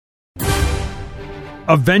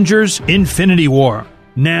Avengers Infinity War.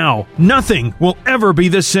 Now, nothing will ever be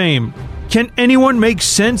the same. Can anyone make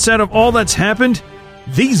sense out of all that's happened?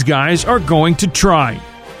 These guys are going to try.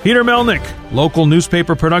 Peter Melnick, local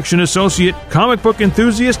newspaper production associate, comic book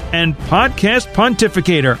enthusiast, and podcast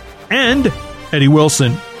pontificator. And Eddie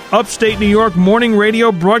Wilson, upstate New York morning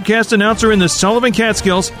radio broadcast announcer in the Sullivan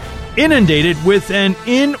Catskills, inundated with an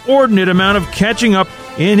inordinate amount of catching up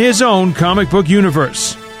in his own comic book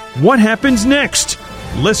universe. What happens next?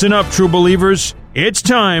 Listen up, true believers. It's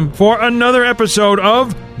time for another episode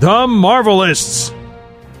of The Marvelists.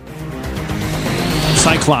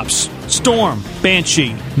 Cyclops, Storm,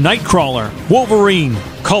 Banshee, Nightcrawler, Wolverine,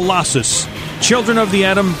 Colossus, Children of the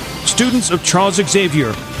Atom, students of Charles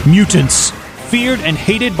Xavier, mutants, feared and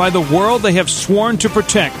hated by the world they have sworn to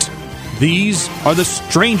protect. These are the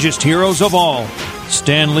strangest heroes of all.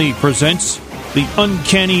 Stan Lee presents the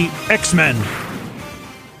Uncanny X-Men.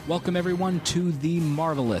 Welcome, everyone, to The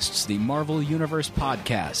Marvelists, the Marvel Universe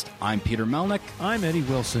podcast. I'm Peter Melnick. I'm Eddie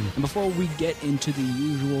Wilson. And before we get into the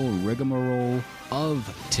usual rigmarole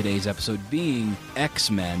of today's episode being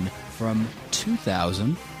X-Men from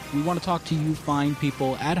 2000, we want to talk to you fine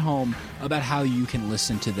people at home about how you can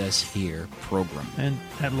listen to this here program. And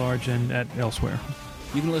at large and at elsewhere.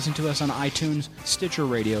 You can listen to us on iTunes, Stitcher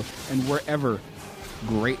Radio, and wherever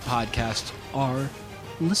great podcasts are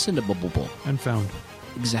listenable. And found.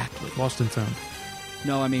 Exactly. Lost and found.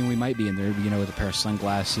 No, I mean, we might be in there, with a pair of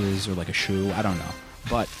sunglasses or like a shoe. I don't know.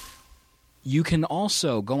 But you can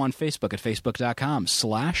also go on Facebook at facebook.com/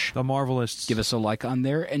 The Marvelists. Give us a like on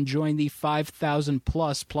there and join the 5,000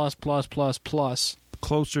 plus.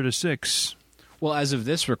 Closer to 6. Well, as of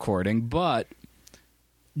this recording, but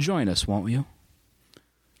join us, won't you?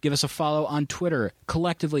 Give us a follow on Twitter,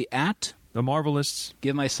 collectively at The Marvelists.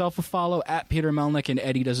 Give myself a follow at Peter Melnick, and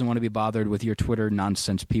Eddie doesn't want to be bothered with your Twitter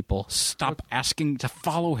nonsense, people. Stop asking to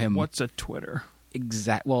follow him. What's a Twitter?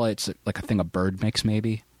 Well, it's like a thing a bird makes,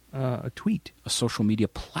 maybe. A tweet. A social media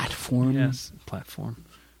platform. Yes, platform.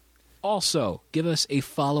 Also, give us a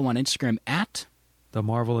follow on Instagram at The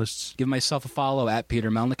Marvelists. Give myself a follow at Peter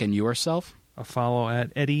Melnick, and yourself? A follow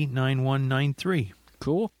at Eddie9193.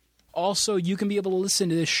 Cool. Also, you can be able to listen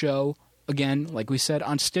to this show, again, like we said,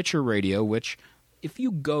 on Stitcher Radio, which, if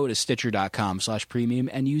you go to Stitcher.com/premium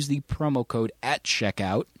and use the promo code at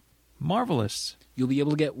checkout, Marvelists, you'll be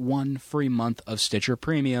able to get 1 free month of Stitcher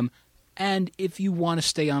Premium. And if you want to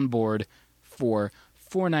stay on board for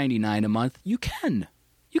 $4.99 a month, you can.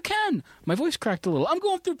 You can. My voice cracked a little. I'm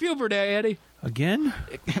going through puberty, Eddie. Again?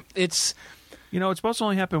 It's supposed to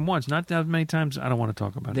only happen once, not that many times. I don't want to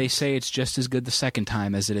talk about it. They say it's just as good the second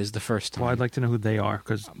time as it is the first time. Well, I'd like to know who they are,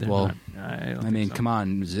 because they're not. I mean, come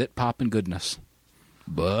on, zit, pop, and goodness.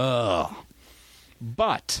 But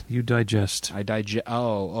you digest. I digest.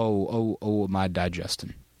 Oh, my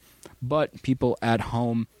digesting. But people at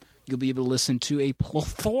home, you'll be able to listen to a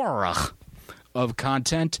plethora of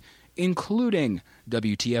content, including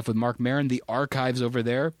WTF with Mark Maron, the archives over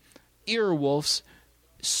there, Earwolves,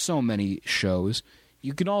 so many shows.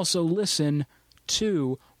 You can also listen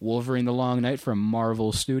to Wolverine the Long Night from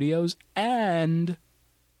Marvel Studios and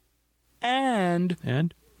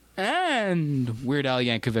Weird Al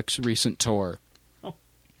Yankovic's recent tour. Oh.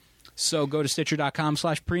 So go to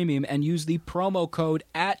Stitcher.com/premium and use the promo code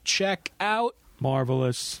at checkout.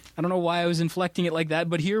 Marvelous. I don't know why I was inflecting it like that,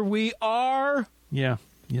 but here we are. Yeah.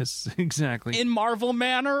 Yes, exactly. In Marvel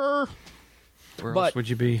manner. Where else would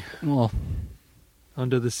you be? Well,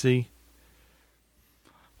 under the sea.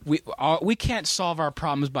 We can't solve our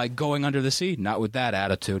problems by going under the sea. Not with that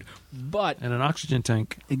attitude. But and an oxygen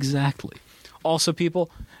tank. Exactly. Also, people,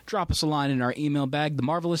 drop us a line in our email bag,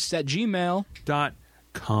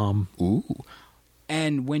 themarvelists@gmail.com. Ooh.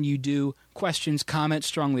 And when you do, questions, comments,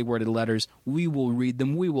 strongly worded letters, we will read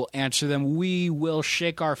them, we will answer them, we will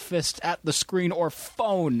shake our fist at the screen or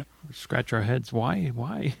phone. Scratch our heads. Why?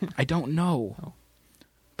 I don't know. Oh.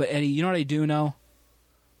 But, Eddie, you know what I do know?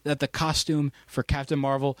 That the costume for Captain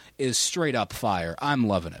Marvel is straight up fire. I'm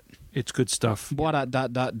loving it. It's good stuff.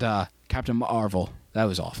 Captain Marvel. That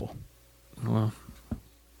was awful. Well,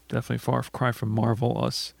 definitely far cry from Marvel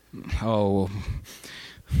us. Oh,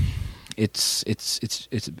 it's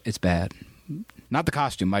bad. Not the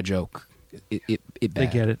costume. My joke. It bad. They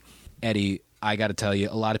get it, Eddie. I got to tell you,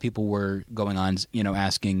 a lot of people were going on,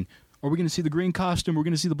 asking, are we going to see the green costume? Are we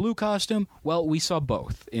going to see the blue costume? Well, we saw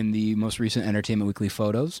both in the most recent Entertainment Weekly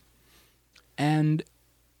photos, and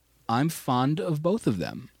I'm fond of both of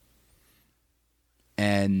them.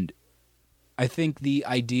 And I think the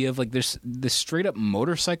idea of like this straight up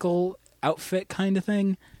motorcycle outfit kind of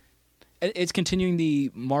thing, it's continuing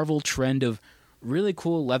the Marvel trend of really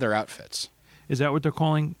cool leather outfits. Is that what they're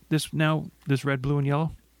calling this now? This red, blue, and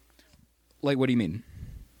yellow Like, what do you mean?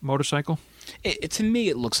 motorcycle? To me,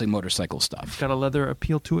 it looks like motorcycle stuff. Got a leather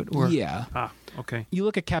appeal to it, or Yeah. Okay. You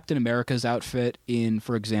look at Captain America's outfit in,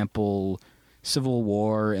 for example, Civil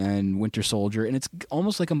War and Winter Soldier, and it's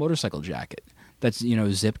almost like a motorcycle jacket that's,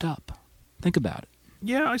 zipped up. Think about it.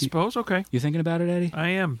 Yeah, I suppose. Okay. You thinking about it, Eddie? I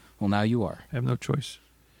am. Well, now you are. I have no choice.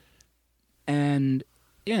 And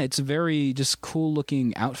yeah, it's a very just cool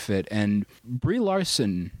looking outfit. And Brie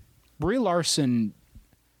Larson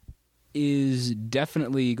is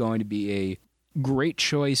definitely going to be a great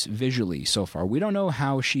choice visually so far. We don't know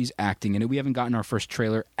how she's acting in it. We haven't gotten our first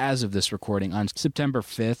trailer as of this recording on September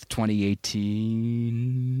 5th,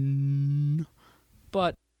 2018.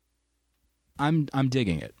 But I'm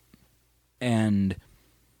digging it. And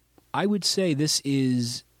I would say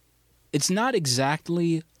it's not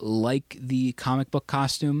exactly like the comic book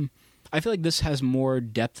costume. I feel like this has more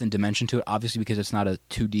depth and dimension to it, obviously because it's not a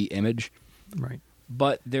 2D image. Right.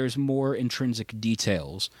 But there's more intrinsic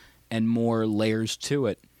details and more layers to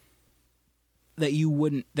it that you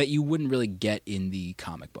wouldn't really get in the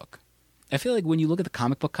comic book. I feel like when you look at the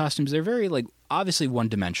comic book costumes, they're very obviously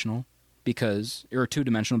one-dimensional or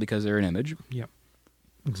two-dimensional because they're an image. Yep.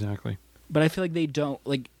 Exactly. But I feel like they don't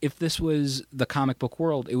if this was the comic book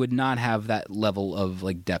world, it would not have that level of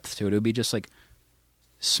depth to it. It would be just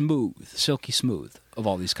smooth, silky smooth of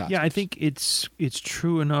all these costumes. Yeah, I think it's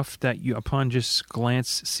true enough that you, upon just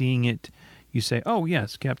glance seeing it, you say, "Oh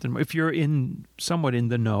yes, Captain." If you're somewhat in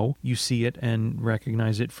the know, you see it and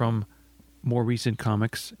recognize it from more recent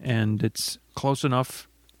comics, and it's close enough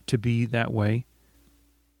to be that way.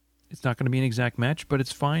 It's not going to be an exact match, but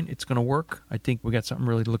it's fine. It's going to work. I think we got something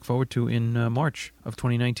really to look forward to in March of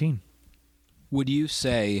 2019. Would you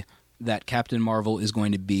say that Captain Marvel is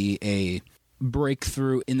going to be a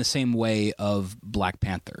breakthrough in the same way of Black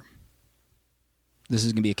Panther? This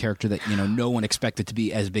is going to be a character that no one expected to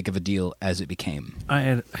be as big of a deal as it became.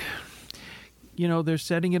 They're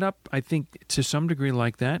setting it up, I think, to some degree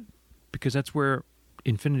like that, because that's where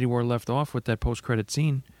Infinity War left off with that post-credit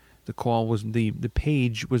scene. The call was the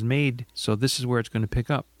page was made, so this is where it's going to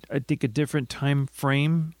pick up. I think a different time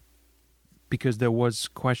frame, because there was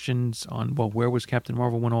questions on where was Captain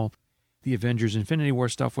Marvel when all the Avengers Infinity War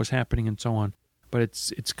stuff was happening and so on. But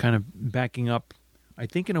it's kind of backing up, I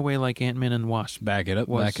think, in a way like Ant-Man and Wasp. Back it up,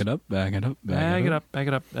 back it up, back it up, back it up, back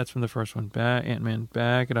it up. That's from the first one. Ant-Man,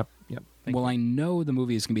 back it up. Yep. Well, I know the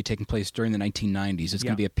movie is going to be taking place during the 1990s. It's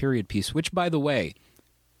going to be a period piece, which, by the way,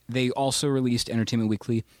 they also released, Entertainment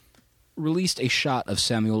Weekly released a shot of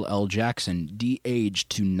Samuel L. Jackson de-aged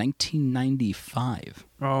to 1995.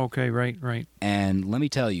 Oh, okay, right. And let me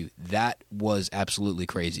tell you, that was absolutely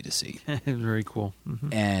crazy to see. It was very cool.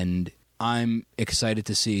 Mm-hmm. And I'm excited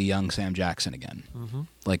to see young Sam Jackson again,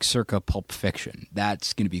 circa Pulp Fiction.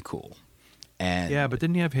 That's going to be cool. And yeah, but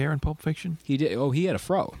didn't he have hair in Pulp Fiction? He did. Oh, he had a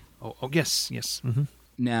fro. Oh yes. Mm-hmm.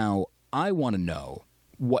 Now, I want to know,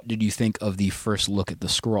 what did you think of the first look at the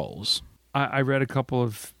Skrulls? I read a couple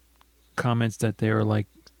of comments that they were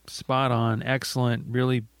spot on, excellent,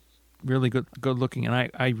 really, really good looking.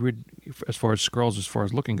 And I read as far as Skrulls, as far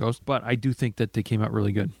as looking goes, but I do think that they came out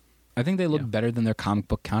really good. I think they look better than their comic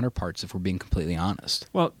book counterparts, if we're being completely honest.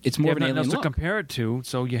 Well, it's more of an alien look look to compare it to,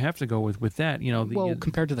 so you have to go with that.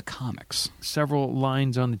 Compared to the comics, several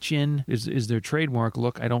lines on the chin is their trademark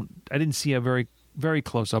look. I didn't see a very, very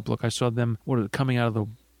close up look. I saw them coming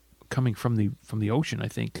from the ocean, I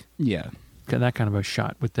think. Yeah. That kind of a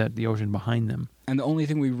shot with the ocean behind them. And the only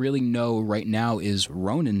thing we really know right now is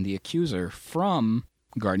Ronan, the Accuser, from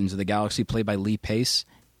Guardians of the Galaxy, played by Lee Pace.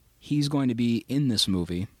 He's going to be in this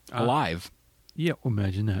movie, alive. Yeah,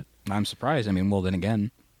 imagine that. I'm surprised. I mean, well, then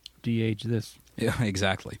again. De-age this. Yeah,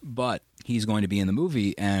 exactly. But he's going to be in the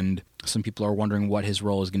movie, and some people are wondering what his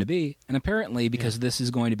role is going to be. And apparently, because this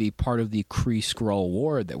is going to be part of the Kree-Skrull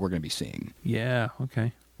War that we're going to be seeing. Yeah,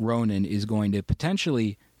 okay. Ronan is going to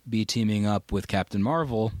potentially be teaming up with Captain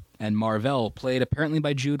Marvel and Marvel, played apparently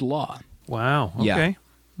by Jude Law. Wow, okay. Yeah.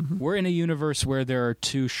 Mm-hmm. We're in a universe where there are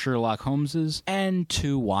 2 Sherlock Holmeses and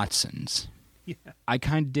 2 Watsons. Yeah. I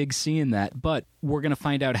kind of dig seeing that, but we're going to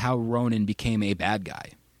find out how Ronan became a bad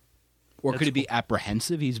guy. Or could it be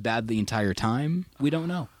apprehensive? He's bad the entire time? We don't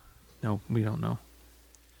know. No, we don't know.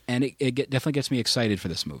 And it definitely gets me excited for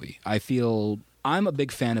this movie. I feel I'm a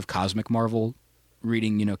big fan of Cosmic Marvel,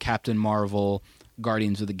 reading, Captain Marvel,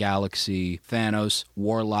 Guardians of the Galaxy, Thanos,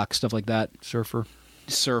 Warlock, stuff like that. Surfer,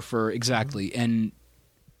 exactly. Mm-hmm. And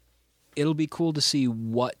it'll be cool to see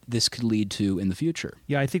what this could lead to in the future.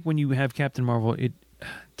 Yeah, I think when you have Captain Marvel,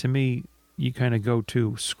 to me, you kind of go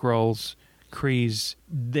to Skrulls, Krees.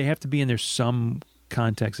 They have to be in there some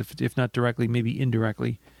context, if not directly, maybe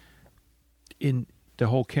indirectly, in the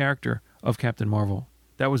whole character of Captain Marvel.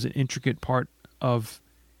 That was an intricate part of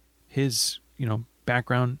his,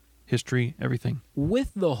 background, history, everything.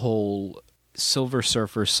 With the whole Silver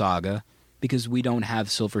Surfer saga, because we don't have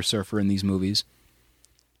Silver Surfer in these movies,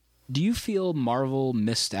 do you feel Marvel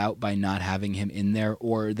missed out by not having him in there,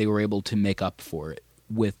 or they were able to make up for it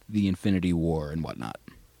with the Infinity War and whatnot?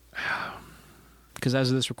 Because as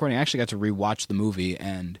of this recording, I actually got to rewatch the movie,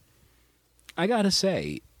 and I gotta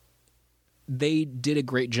say, they did a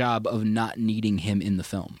great job of not needing him in the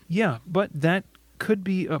film. Yeah, but that could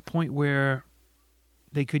be a point where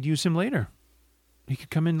they could use him later. He could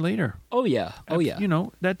come in later. Oh, yeah. Oh, yeah.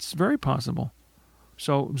 That's very possible.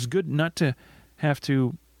 So it was good not to have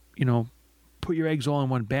to, put your eggs all in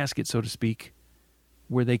one basket, so to speak,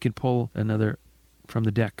 where they could pull another from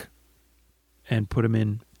the deck and put him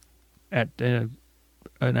in at an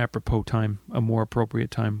apropos time, a more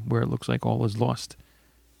appropriate time, where it looks like all is lost.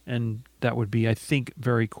 And that would be, I think,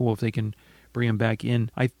 very cool if they can bring him back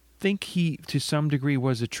in. I think he, to some degree,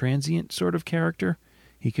 was a transient sort of character.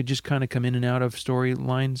 He could just kind of come in and out of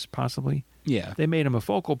storylines, possibly. Yeah. They made him a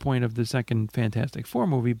focal point of the second Fantastic Four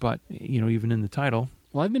movie, but, even in the title.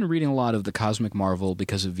 Well, I've been reading a lot of the Cosmic Marvel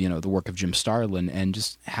because of, the work of Jim Starlin and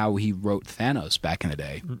just how he wrote Thanos back in the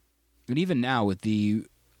day. Mm-hmm. And even now with the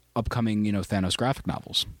upcoming, Thanos graphic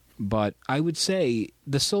novels. But I would say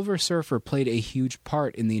the Silver Surfer played a huge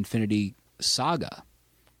part in the Infinity Saga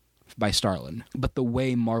by Starlin. But the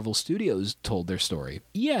way Marvel Studios told their story,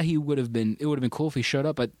 it would have been cool if he showed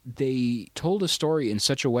up, but they told a story in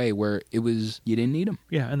such a way where you didn't need him.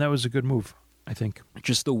 Yeah, and that was a good move, I think.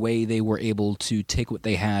 Just the way they were able to take what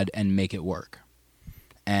they had and make it work.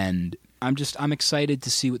 And I'm excited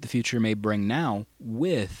to see what the future may bring now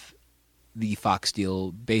with the Fox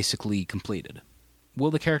deal basically completed. Will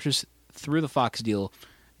the characters through the Fox deal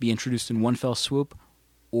be introduced in one fell swoop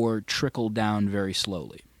or trickle down very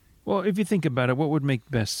slowly? Well, if you think about it, what would make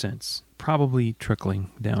best sense? Probably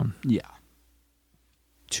trickling down. Yeah.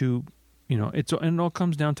 And it all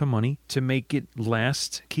comes down to money. To make it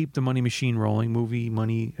last, keep the money machine rolling, movie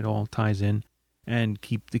money, it all ties in, and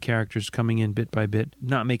keep the characters coming in bit by bit,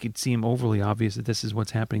 not make it seem overly obvious that this is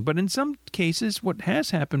what's happening. But in some cases, what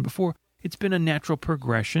has happened before, it's been a natural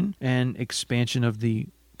progression and expansion of the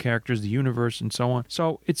characters, the universe, and so on.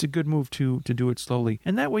 So it's a good move to do it slowly.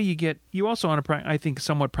 And that way you also, on I think,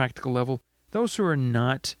 somewhat practical level, those who are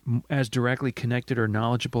not as directly connected or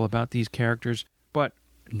knowledgeable about these characters, but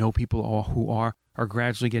know people who are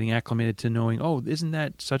gradually getting acclimated to knowing, oh, isn't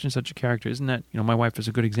that such and such a character? Isn't that, my wife is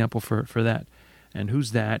a good example for that. And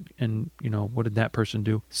who's that? And, what did that person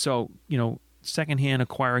do? So, secondhand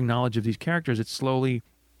acquiring knowledge of these characters, it's slowly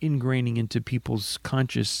ingraining into people's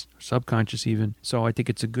conscious, subconscious even. So I think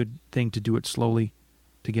it's a good thing to do it slowly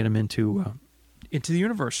to get them into the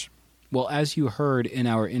universe. Well, as you heard in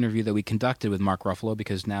our interview that we conducted with Mark Ruffalo,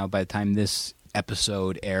 because now by the time this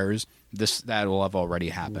episode airs, that will have already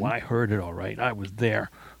happened. Well, I heard it all right. I was there.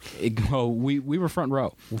 We were front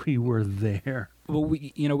row. We were there. Well,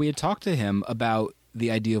 we had talked to him about the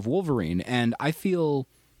idea of Wolverine, and I feel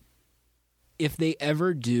if they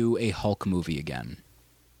ever do a Hulk movie again,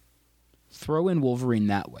 throw in Wolverine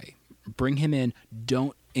that way. Bring him in.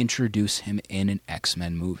 Don't introduce him in an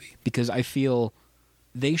X-Men movie. Because I feel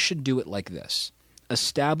they should do it like this.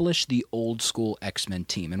 Establish the old school X-Men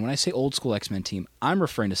team. And when I say old school X-Men team, I'm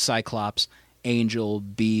referring to Cyclops, Angel,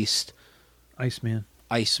 Beast, Iceman,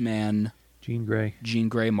 Jean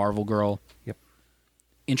Grey, Marvel Girl. Yep.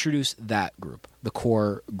 Introduce that group, the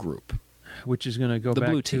core group. Which is going to go back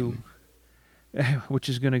blue to... Which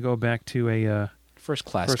is going to go back to a... First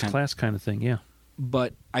class kind of thing, yeah.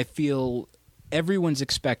 But I feel everyone's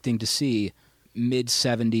expecting to see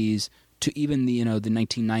mid-70s to even the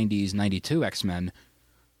 1990s, 92 X-Men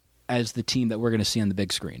as the team that we're going to see on the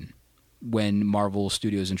big screen when Marvel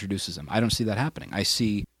Studios introduces them. I don't see that happening. I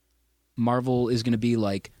see Marvel is going to be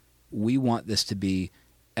like, we want this to be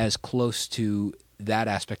as close to that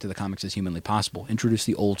aspect of the comics as humanly possible. Introduce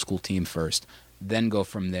the old school team first, then go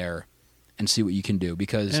from there and see what you can do.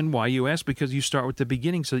 And why you ask? Because you start with the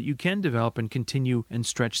beginning so that you can develop and continue and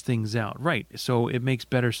stretch things out. Right. So it makes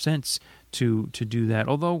better sense to do that.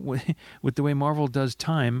 Although with the way Marvel does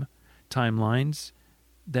timelines,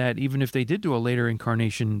 that even if they did do a later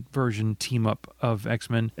incarnation version team up of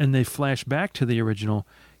X-Men and they flash back to the original,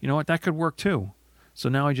 you know what? That could work too. So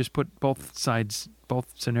now I just put both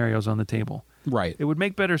scenarios on the table. Right. It would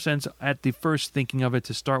make better sense at the first thinking of it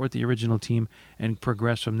to start with the original team and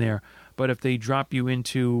progress from there. But if they drop you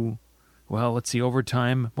into well, let's see, over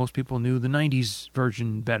time, most people knew the 90s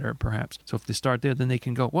version better, perhaps. So if they start there, then they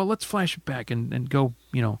can go, well, let's flash it back and go,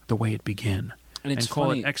 the way it began. And it's call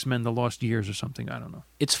funny, it X-Men The Lost Years or something. I don't know.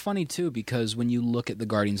 It's funny, too, because when you look at the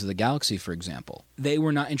Guardians of the Galaxy, for example, they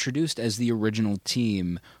were not introduced as the original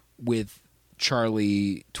team with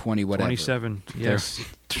Charlie 20 whatever. 27, yes.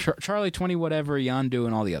 Charlie 20 whatever, Yondu,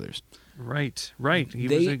 and all the others. Right.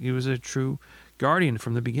 He was a true Guardian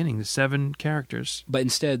from the beginning, the 7 characters. But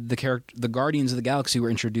instead, the Guardians of the Galaxy were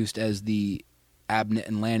introduced as the Abnett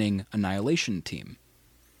and Lanning Annihilation team.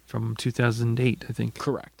 From 2008, I think.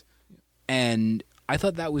 Correct. And I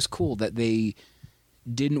thought that was cool that they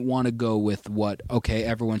didn't want to go with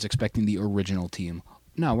everyone's expecting the original team.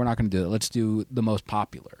 No, we're not going to do it. Let's do the most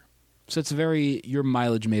popular. So it's your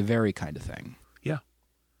mileage may vary kind of thing. Yeah.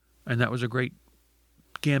 And that was a great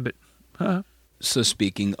gambit. Huh. So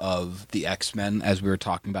speaking of the X-Men, as we were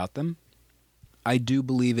talking about them, I do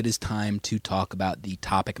believe it is time to talk about the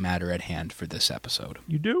topic matter at hand for this episode.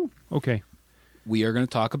 You do? Okay. We are going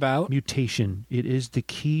to talk about mutation. It is the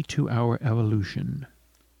key to our evolution.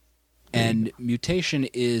 And mutation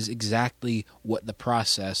is exactly what the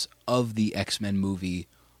process of the X-Men movie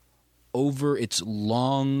over its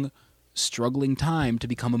long, struggling time to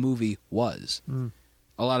become a movie was.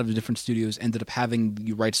 A lot of the different studios ended up having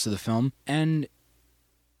the rights to the film, and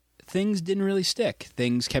things didn't really stick.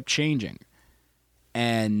 Things kept changing.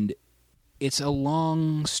 And it's a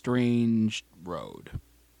long, strange road.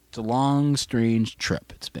 It's a long, strange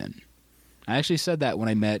trip it's been. I actually said that when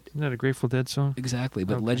I met... Isn't that a Grateful Dead song? Exactly,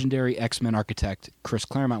 but legendary X-Men architect Chris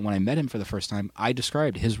Claremont, when I met him for the first time, I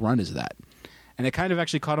described his run as that. And it kind of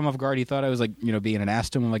actually caught him off guard. He thought I was being an ass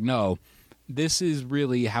to him. I'm like, no, this is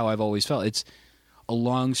really how I've always felt. It's a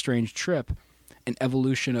long, strange trip, an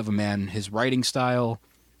evolution of a man, his writing style,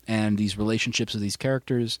 and these relationships of these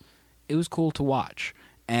characters. It was cool to watch.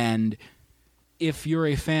 And if you're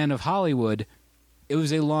a fan of Hollywood, it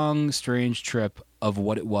was a long, strange trip of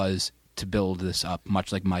what it was to build this up,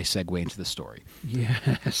 much like my segue into the story.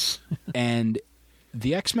 Yes. And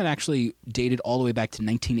the X-Men actually dated all the way back to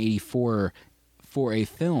 1984 for a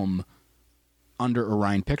film under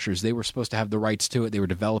Orion Pictures. They were supposed to have the rights to it. They were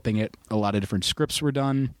developing it. A lot of different scripts were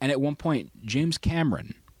done. And at one point, James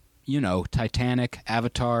Cameron, Titanic,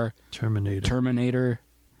 Avatar, Terminator,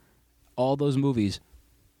 all those movies,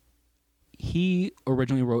 he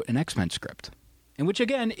originally wrote an X-Men script. And which,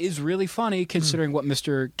 again, is really funny considering what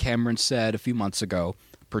Mr. Cameron said a few months ago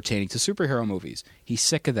pertaining to superhero movies. He's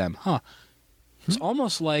sick of them. It's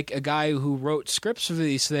almost like a guy who wrote scripts for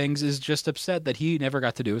these things is just upset that he never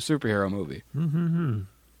got to do a superhero movie.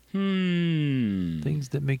 Things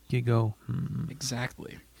that make you go,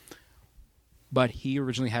 Exactly. But he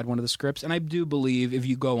originally had one of the scripts, and I do believe if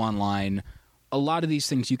you go online, a lot of these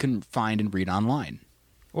things you can find and read online.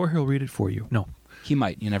 Or he'll read it for you. No. He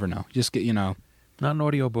might. You never know. Just get, Not an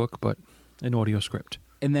audio book, but an audio script.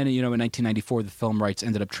 And then, in 1994, the film rights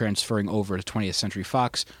ended up transferring over to 20th Century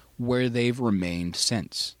Fox, where they've remained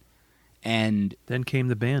since. And then came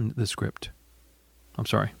the band, The Script. I'm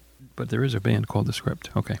sorry, but there is a band called The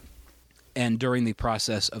Script. Okay. And during the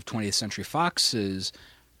process of 20th Century Fox's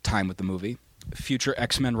time with the movie, future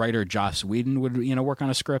X-Men writer Joss Whedon would, work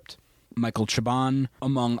on a script. Michael Chabon,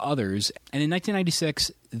 among others. And in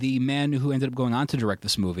 1996, the man who ended up going on to direct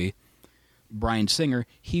this movie, Bryan Singer,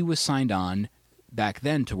 he was signed on back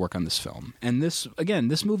then to work on this film. And this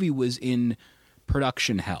movie was in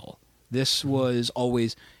production hell. This was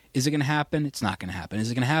always, is it going to happen? It's not going to happen.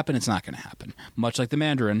 Is it going to happen? It's not going to happen. Much like the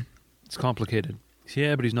Mandarin. It's complicated.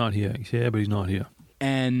 Yeah, but he's not here. Yeah, but he's not here.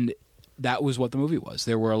 And that was what the movie was.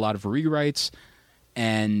 There were a lot of rewrites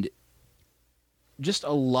and just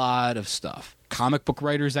a lot of stuff. Comic book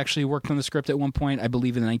writers actually worked on the script at one point, I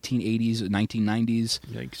believe in the 1980s or 1990s.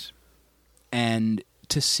 Yikes. And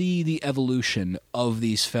to see the evolution of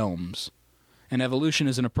these films, and evolution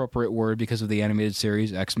is an appropriate word because of the animated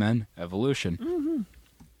series, X-Men, evolution.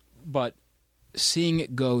 But seeing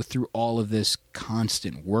it go through all of this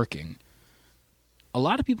constant working, a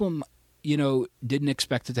lot of people, didn't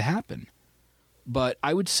expect it to happen. But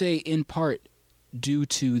I would say in part due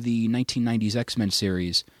to the 1990s X-Men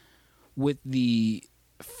series, with the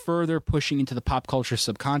further pushing into the pop culture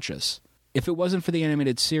subconscious, if it wasn't for the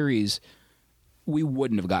animated series, we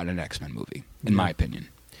wouldn't have gotten an X-Men movie, in my opinion.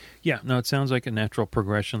 Yeah, no, it sounds like a natural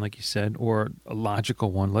progression, like you said, or a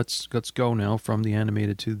logical one. Let's go now from the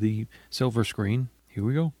animated to the silver screen. Here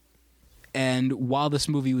we go. And while this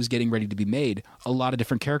movie was getting ready to be made, a lot of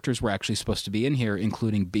different characters were actually supposed to be in here,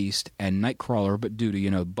 including Beast and Nightcrawler, but due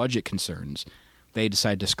to, budget concerns, they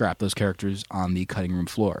decided to scrap those characters on the cutting room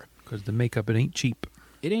floor. Because the makeup, it ain't cheap.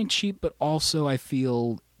 It ain't cheap, but also I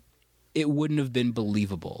feel it wouldn't have been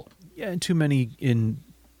believable. Yeah, and too many in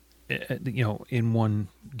one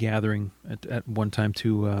gathering at one time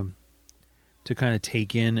to kind of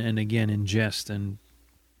take in and again ingest and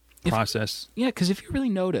process. Because if you really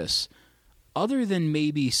notice, other than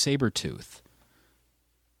maybe Sabretooth,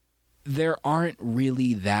 there aren't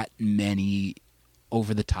really that many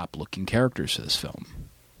over-the-top looking characters to this film.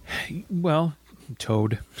 Well,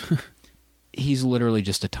 Toad. He's literally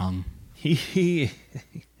just a tongue. He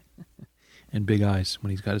and big eyes when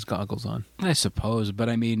he's got his goggles on. I suppose, but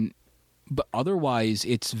I mean, but otherwise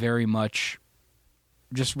it's very much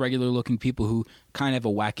just regular looking people who kind of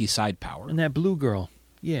have a wacky side power. And that blue girl.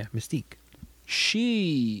 Yeah, Mystique.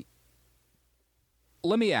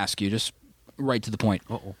 Let me ask you, just right to the point.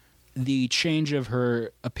 Uh-oh. The change of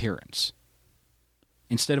her appearance.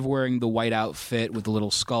 Instead of wearing the white outfit with the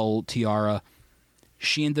little skull tiara,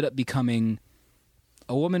 she ended up becoming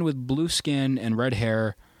a woman with blue skin and red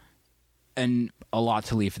hair and a lot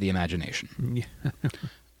to leave for the imagination. Yeah.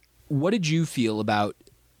 What did you feel about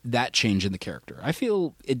that change in the character? I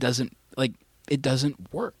feel it doesn't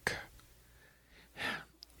work.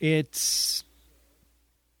 I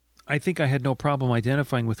think I had no problem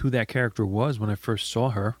identifying with who that character was when I first saw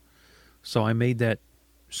her. So I made that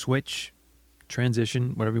switch,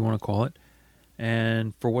 transition, whatever you want to call it.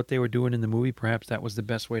 And for what they were doing in the movie, perhaps that was the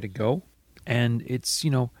best way to go. And it's,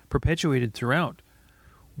 perpetuated throughout.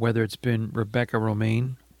 Whether it's been Rebecca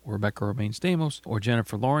Romijn or Rebecca Romijn Stamos or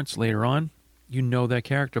Jennifer Lawrence later on, you know that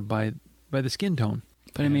character by the skin tone.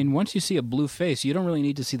 But I mean, once you see a blue face, you don't really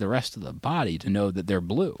need to see the rest of the body to know that they're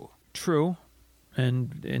blue. True.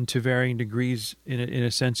 And to varying degrees, in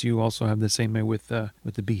a sense, you also have the same way with the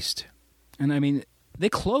Beast. And I mean, they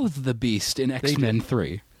clothed the Beast in X-Men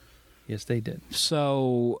 3. Yes, they did.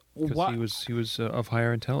 So what? He was of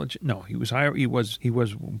higher intelligence. No, he was higher. He was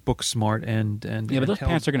book smart and yeah, but those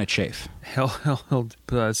pants are going to chafe. Held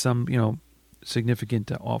some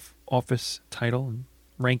significant office title and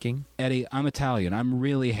ranking. Eddie, I'm Italian. I'm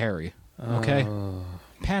really hairy. Okay,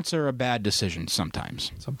 pants are a bad decision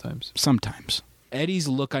sometimes. Sometimes. Eddie's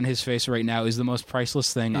look on his face right now is the most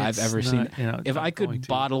priceless thing I've ever seen. If I could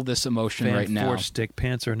bottle this emotion right now. Four stick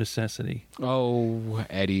pants are a necessity. Oh,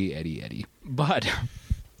 Eddie. But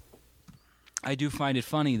I do find it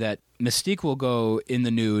funny that Mystique will go in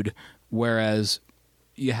the nude, whereas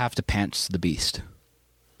you have to pants the Beast.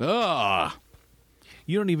 Ugh.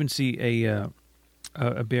 You don't even see a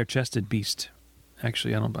bare-chested Beast.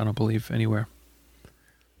 Actually, I don't believe anywhere.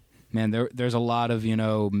 Man, there's a lot of,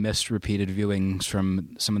 missed repeated viewings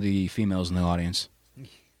from some of the females in the audience.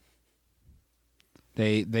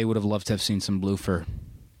 They would have loved to have seen some blue fur.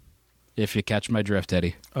 If you catch my drift,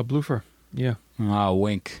 Eddie. A blue fur, yeah. Ah,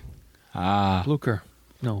 wink. Ah. Blucher,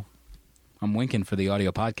 no. I'm winking for the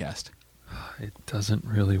audio podcast. It doesn't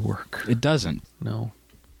really work. It doesn't. No.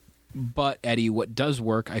 But, Eddie, what does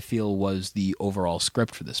work, I feel, was the overall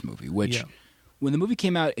script for this movie, which... Yeah. When the movie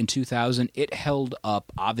came out in 2000, it held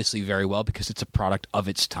up obviously very well because it's a product of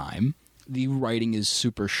its time. The writing is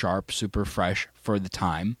super sharp, super fresh for the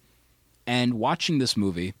time. And watching this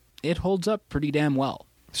movie, it holds up pretty damn well.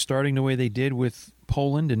 Starting the way they did with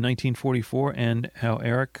Poland in 1944 and how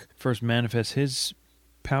Eric first manifests his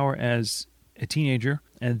power as a teenager,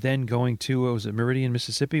 and then going to, Meridian,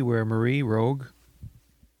 Mississippi, where Marie, Rogue,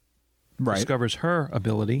 discovers her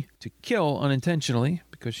ability to kill unintentionally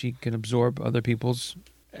because she can absorb other people's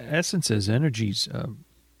essences, energies,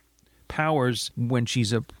 powers when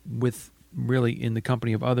she's really in the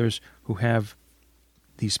company of others who have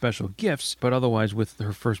these special gifts, but otherwise with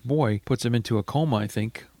her first boy puts him into a coma, I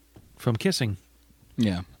think, from kissing.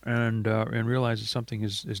 Yeah. And realizes something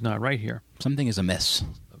is not right here. Something is amiss.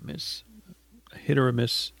 A hit or a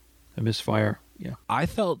miss, a misfire. Yeah. I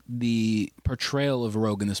felt the portrayal of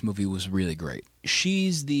Rogue in this movie was really great.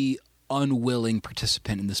 She's the unwilling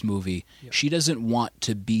participant in this movie. Yep. She doesn't want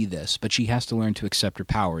to be this, but she has to learn to accept her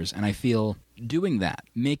powers. And I feel doing that,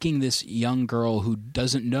 making this young girl who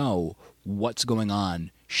doesn't know what's going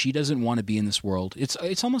on, she doesn't want to be in this world.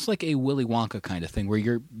 It's almost like a Willy Wonka kind of thing where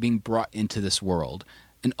you're being brought into this world,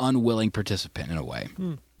 an unwilling participant in a way.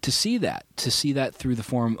 To see that through the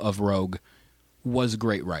form of Rogue was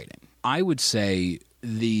great writing. I would say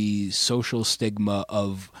the social stigma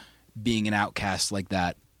of being an outcast like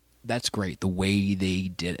that, that's great, the way they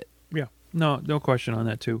did it. Yeah, no question on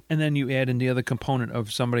that too. And then you add in the other component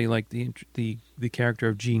of somebody like the character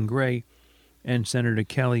of Jean Grey and Senator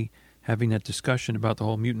Kelly having that discussion about the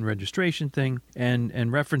whole mutant registration thing and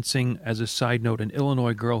referencing as a side note an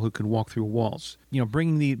Illinois girl who can walk through walls.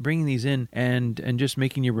 Bringing these in and just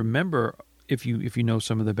making you remember, if you know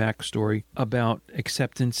some of the backstory about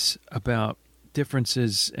acceptance, about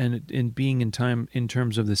differences and in being in time in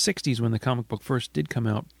terms of the 60s when the comic book first did come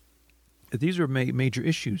out. These were major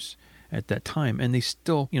issues at that time, and they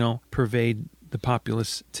still, pervade the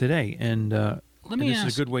populace today. And this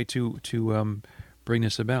is a good way to bring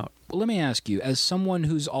this about. Well, let me ask you, as someone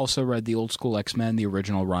who's also read the old school X-Men, the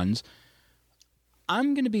original runs,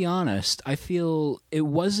 I'm going to be honest, I feel it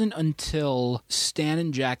wasn't until Stan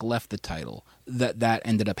and Jack left the title that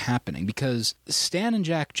ended up happening, because Stan and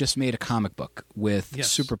Jack just made a comic book with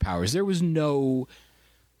superpowers. There was no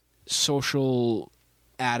social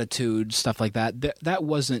attitude, stuff like that. That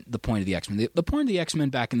wasn't the point of the X-Men. The point of the X-Men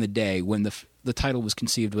back in the day when the title was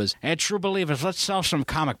conceived was, hey, true believers, let's sell some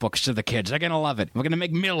comic books to the kids. They're going to love it. We're going to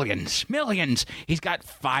make millions. Millions. He's got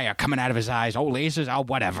fire coming out of his eyes. Oh, lasers. Oh,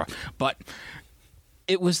 whatever. But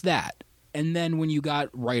it was that. And then when you got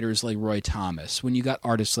writers like Roy Thomas, when you got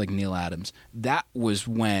artists like Neil Adams, that was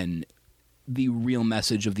when the real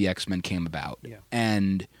message of the X-Men came about. Yeah.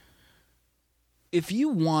 And if you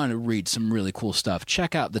want to read some really cool stuff,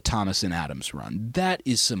 check out the Thomas and Adams run. That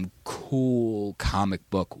is some cool comic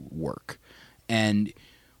book work. And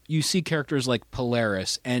you see characters like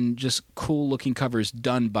Polaris and just cool-looking covers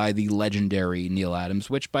done by the legendary Neil Adams,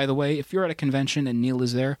 which, by the way, if you're at a convention and Neil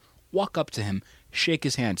is there, walk up to him, shake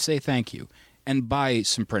his hand, say thank you, and buy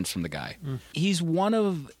some prints from the guy. He's one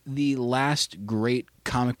of the last great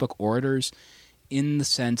comic book orators in the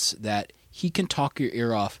sense that he can talk your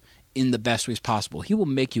ear off in the best ways possible. He will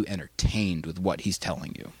make you entertained with what he's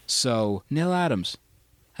telling you. So, Neil Adams,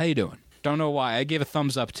 how you doing? Don't know why. I gave a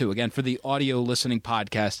thumbs up, too. Again, for the audio listening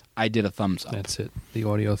podcast, I did a thumbs up. That's it. The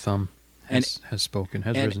audio thumb has spoken,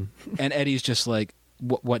 has risen. And Eddie's just like,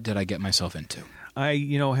 what did I get myself into? I,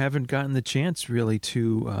 haven't gotten the chance really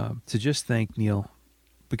to just thank Neil,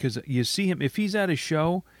 because you see him, if he's at a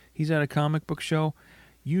show, he's at a comic book show,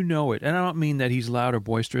 you know it. And I don't mean that he's loud or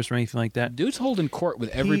boisterous or anything like that. Dude's holding court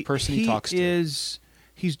with every person he talks to.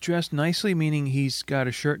 He's dressed nicely, meaning he's got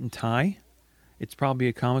a shirt and tie. It's probably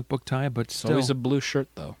a comic book tie, but still. It's always a blue shirt,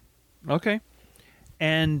 though. Okay.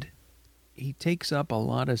 And he takes up a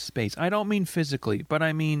lot of space. I don't mean physically, but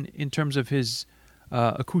I mean in terms of his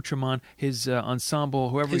accoutrement, his ensemble,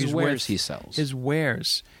 whoever his he's wares with, he sells. His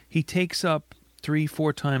wares. He takes up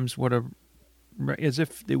 3-4 times as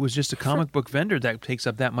if it was just a comic book vendor that takes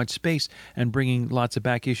up that much space and bringing lots of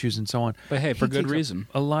back issues and so on. But hey, for good reason.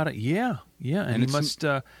 A lot of and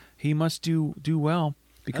he must do well.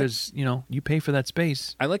 Because, you pay for that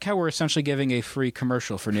space. I like how we're essentially giving a free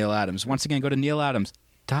commercial for Neil Adams. Once again, go to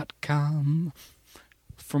neiladams.com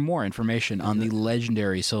for more information on the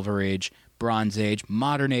legendary Silver Age, Bronze Age,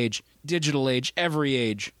 Modern Age, Digital Age, every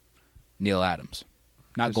age, Neil Adams.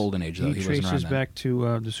 Not Golden Age, though. He wasn't around traces then. back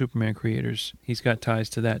to the Superman creators. He's got ties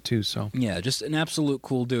to that, too. So yeah, just an absolute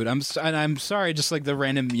cool dude. I'm sorry, just like the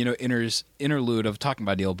random interlude of talking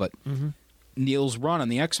about Neil, but... Mm-hmm. Neil's run on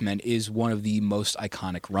the X-Men is one of the most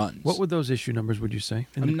iconic runs. What were those issue numbers, would you say?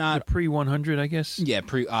 The pre-100, I guess? Yeah,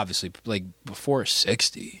 obviously, like before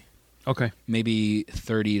 60. Okay. Maybe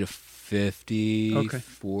 30 to 50, okay.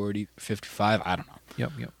 40, 55, I don't know.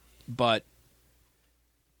 Yep. But,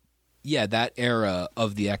 yeah, that era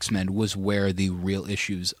of the X-Men was where the real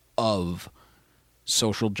issues of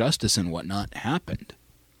social justice and whatnot happened.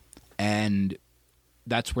 And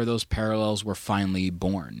that's where those parallels were finally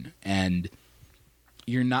born. And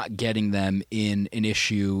you're not getting them in an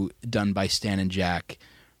issue done by Stan and Jack,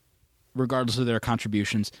 regardless of their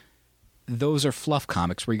contributions. Those are fluff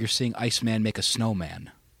comics where you're seeing Iceman make a snowman.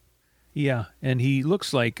 Yeah, and he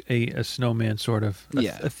looks like a snowman, sort of.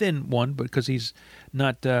 A thin one, but because he's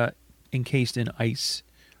not encased in ice,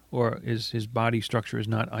 or his body structure is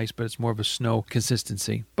not ice, but it's more of a snow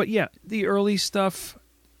consistency. But yeah, the early stuff,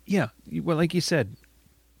 well, like you said,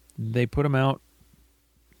 they put them out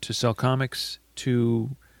to sell comics,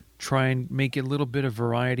 to try and make a little bit of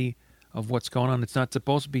variety of what's going on. It's not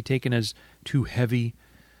supposed to be taken as too heavy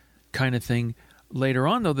kind of thing. Later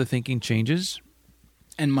on, though, the thinking changes.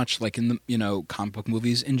 And much like in the, comic book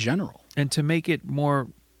movies in general. And to make it more,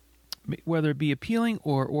 whether it be appealing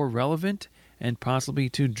or relevant, and possibly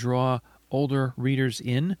to draw older readers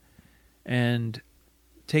in and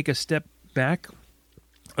take a step back,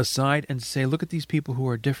 aside, and say, look at these people who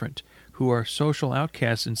are different, who are social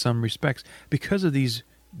outcasts in some respects because of these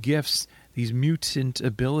gifts, these mutant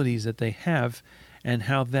abilities that they have, and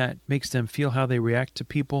how that makes them feel, how they react to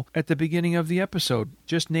people. At the beginning of the episode,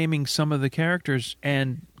 just naming some of the characters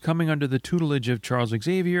and coming under the tutelage of Charles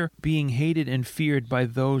Xavier, being hated and feared by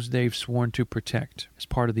those they've sworn to protect as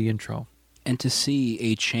part of the intro. And to see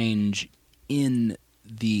a change in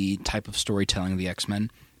the type of storytelling of the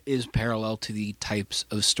X-Men is parallel to the types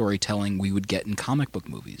of storytelling we would get in comic book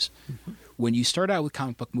movies, when you start out with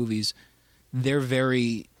comic book movies, they're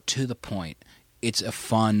very to the point. It's a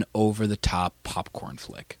fun, over-the-top popcorn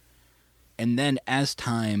flick. And then as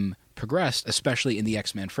time progressed, especially in the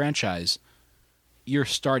X-Men franchise, you're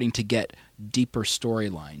starting to get deeper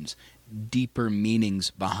storylines, deeper meanings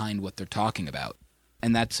behind what they're talking about.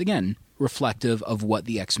 And that's, again, reflective of what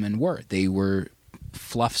the X-Men were. They were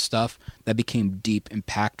fluff stuff that became deep,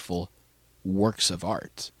 impactful works of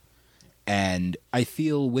art. And I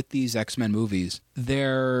feel with these X-Men movies, they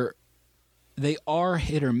are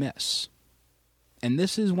hit or miss. And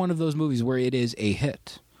this is one of those movies where it is a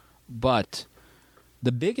hit. But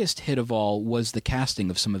the biggest hit of all was the casting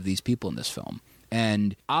of some of these people in this film.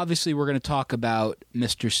 And obviously we're going to talk about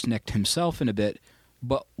Mr. Snikt himself in a bit,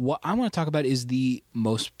 but what I want to talk about is the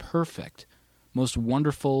most perfect, most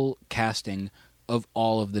wonderful casting of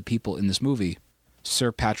all of the people in this movie.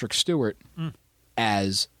 Sir Patrick Stewart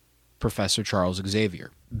as Professor Charles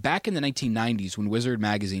Xavier. Back in the 1990s, when Wizard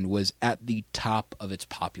magazine was at the top of its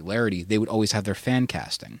popularity, they would always have their fan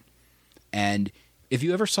casting. And if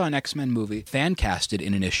you ever saw an X-Men movie fan casted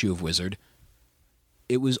in an issue of Wizard,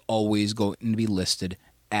 it was always going to be listed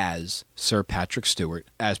as Sir Patrick Stewart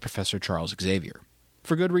as Professor Charles Xavier.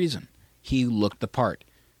 For good reason. He looked the part.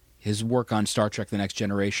 His work on Star Trek The Next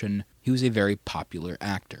Generation, he was a very popular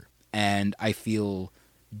actor. And I feel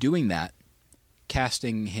doing that,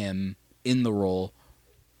 casting him in the role,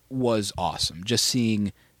 was awesome. Just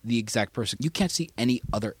seeing the exact person. You can't see any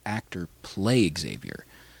other actor play Xavier.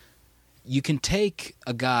 You can take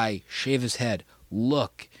a guy, shave his head,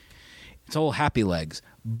 look, it's all happy legs.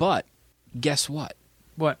 But guess what?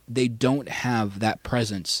 What? They don't have that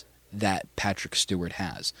presence that Patrick Stewart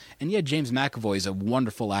has. And yeah, James McAvoy is a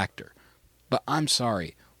wonderful actor. But I'm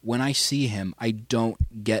sorry, when I see him, I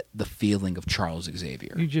don't get the feeling of Charles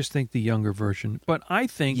Xavier. You just think the younger version. But I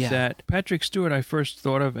think that Patrick Stewart I first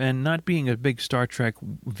thought of, and not being a big Star Trek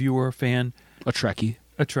viewer fan. A Trekkie.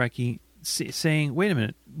 Saying, wait a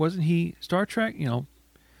minute, wasn't he Star Trek? You know,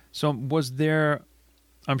 so was there,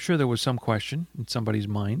 I'm sure there was some question in somebody's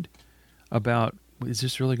mind about, is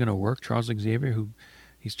this really going to work? Charles Xavier, who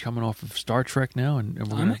he's coming off of Star Trek now, and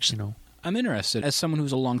we're going to, you know. I'm interested, as someone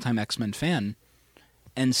who's a longtime X-Men fan,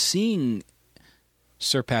 and seeing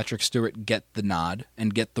Sir Patrick Stewart get the nod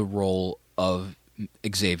and get the role of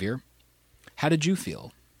Xavier. How did you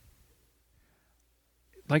feel?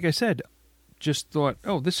 Like I said, just thought,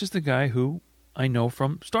 oh, this is the guy who I know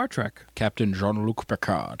from Star Trek. Captain Jean-Luc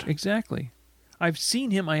Picard. Exactly. I've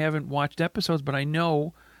seen him. I haven't watched episodes, but I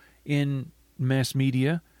know in mass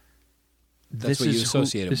media That's what you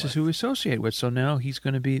associate him with. This is who we associate with. So now he's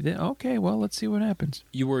going to be okay, well, let's see what happens.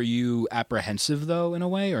 Were you apprehensive, though, in a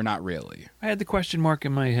way, or not really? I had the question mark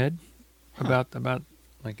in my head about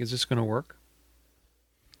like, is this going to work?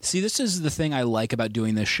 See, this is the thing I like about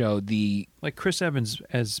doing this show. Like Chris Evans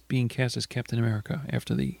as being cast as Captain America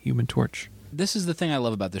after the Human Torch. This is the thing I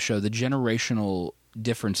love about the show, the generational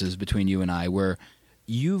differences between you and I, where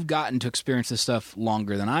you've gotten to experience this stuff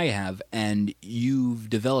longer than I have, and you've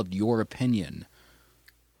developed your opinion.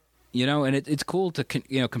 You know, and it's cool to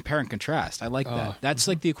compare and contrast. I like that. That's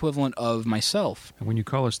like the equivalent of myself. And when you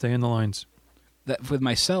call us, stay in the lines. That with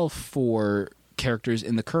myself for characters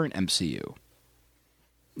in the current MCU.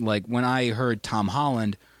 Like when I heard Tom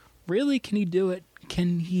Holland, really, can he do it?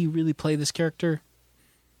 Can he really play this character?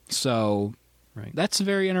 So that's a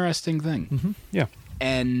very interesting thing. Mm-hmm. Yeah.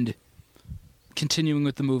 And continuing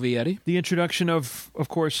with the movie, Eddie? The introduction of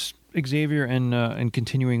course, Xavier and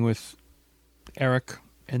continuing with Eric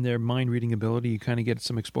and their mind-reading ability. You kind of get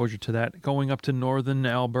some exposure to that. Going up to northern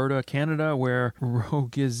Alberta, Canada, where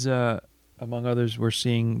Rogue is, among others, we're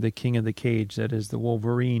seeing the King of the Cage, that is the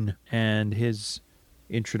Wolverine, and his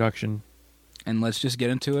introduction. And let's just get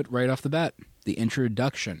into it right off the bat. The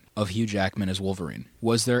introduction of Hugh Jackman as Wolverine.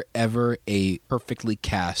 Was there ever a perfectly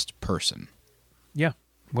cast person? Yeah.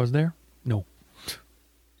 Was there? No.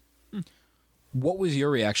 What was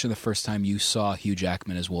your reaction the first time you saw Hugh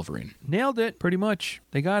Jackman as Wolverine? Nailed it, pretty much.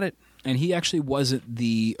 They got it. And he actually wasn't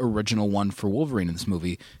the original one for Wolverine in this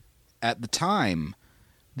movie. At the time,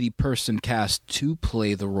 the person cast to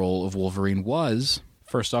play the role of Wolverine was,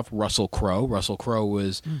 first off, Russell Crowe. Russell Crowe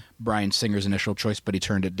was Bryan Singer's initial choice, but he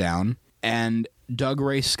turned it down. And Doug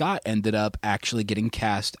Ray Scott ended up actually getting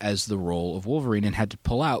cast as the role of Wolverine and had to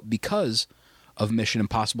pull out because of Mission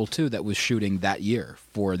Impossible 2 that was shooting that year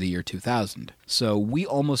for the year 2000. So we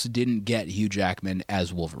almost didn't get Hugh Jackman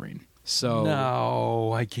as Wolverine. So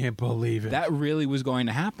no, I can't believe it. That really was going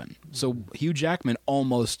to happen. So Hugh Jackman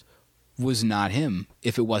almost was not him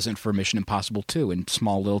if it wasn't for Mission Impossible 2 and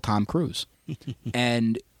small little Tom Cruise.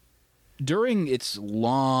 And during its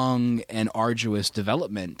long and arduous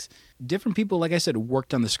development, different people, like I said,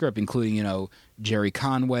 worked on the script, including, Jerry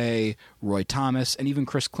Conway, Roy Thomas, and even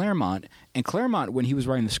Chris Claremont. And Claremont, when he was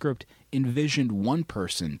writing the script, envisioned one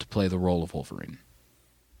person to play the role of Wolverine.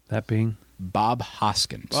 That being? Bob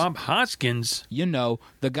Hoskins. Bob Hoskins? The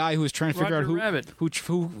guy who was trying to figure out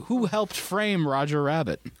who helped frame Roger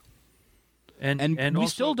Rabbit. And we also,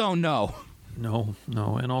 still don't know. No.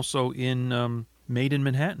 And also in Made in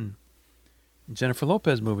Manhattan, Jennifer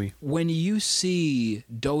Lopez movie. When you see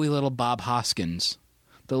doughy little Bob Hoskins,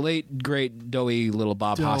 the late, great doughy little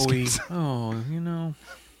Bob Hoskins. Oh,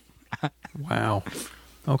 Wow.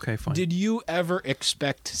 Okay, fine. Did you ever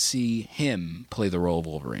expect to see him play the role of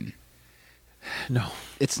Wolverine? No.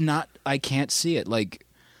 It's not, I can't see it. Like,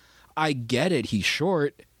 I get it, he's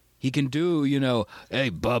short. He can do, hey,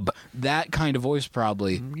 bub, that kind of voice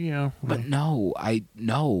probably. Yeah. But no.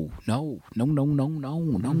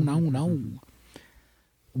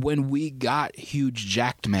 When we got Huge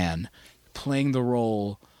Jacked Man playing the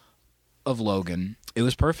role of Logan, it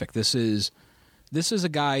was perfect. This is a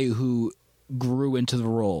guy who grew into the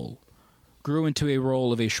role. Grew into a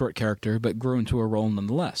role of a short character, but grew into a role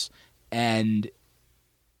nonetheless. And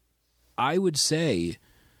I would say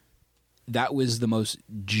that was the most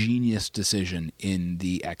genius decision in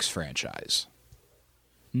the X franchise.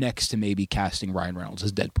 Next to maybe casting Ryan Reynolds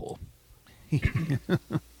as Deadpool.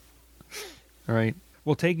 All right.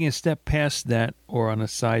 Well, taking a step past that, or on a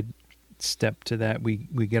side step to that, we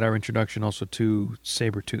get our introduction also to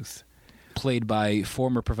Sabretooth. Played by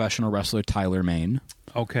former professional wrestler Tyler Mane.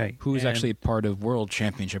 Okay. Who is actually part of World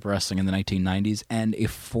Championship Wrestling in the 1990s and a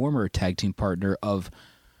former tag team partner of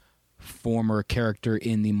former character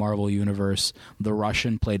in the Marvel Universe, the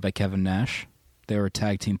Russian, played by Kevin Nash. They were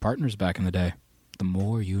tag team partners back in the day. The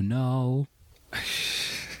more you know.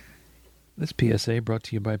 This PSA brought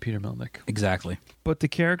to you by Peter Melnick. Exactly. But the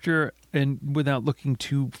character, and without looking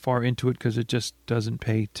too far into it, because it just doesn't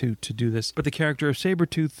pay to do this, but the character of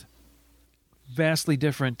Sabretooth, vastly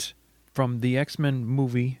different from the X-Men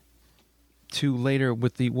movie to later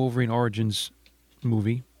with the Wolverine Origins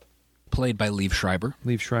movie. Played by Liev Schreiber.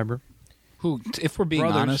 Who, if we're being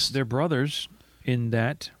honest... They're brothers in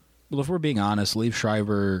that. Well, if we're being honest, Liev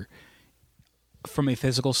Schreiber, from a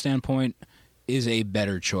physical standpoint, is a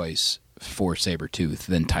better choice for Sabretooth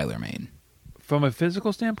than Tyler Mane. From a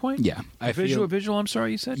physical standpoint? Yeah. Visual, I'm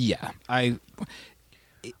sorry, you said? Yeah. I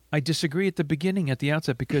disagree at the beginning, at the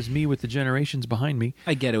outset, because me, with the generations behind me...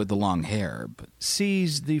 I get it with the long hair, but...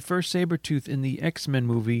 sees the first Sabretooth in the X-Men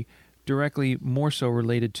movie directly more so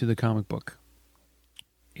related to the comic book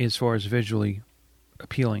as far as visually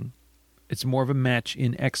appealing. It's more of a match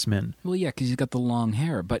in X-Men. Well, yeah, because he's got the long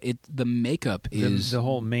hair, but the makeup is... The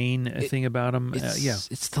whole main thing about him,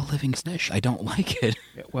 It's the living snitch. I don't like it.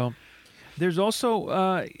 Well, there's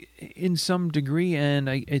also, in some degree, and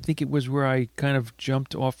I think it was where I kind of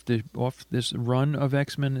jumped off this run of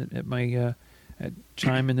X-Men at my at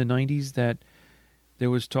time in the 90s, that there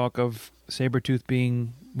was talk of Sabretooth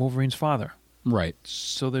being Wolverine's father. Right.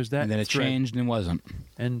 So there's that. And then it changed and wasn't.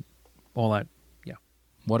 And all that, yeah.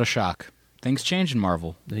 What a shock. Things change in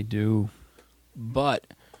Marvel. They do. But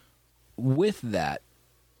with that,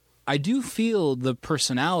 I do feel the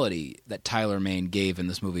personality that Tyler Mane gave in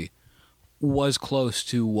this movie was close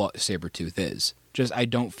to what Sabretooth is. Just, I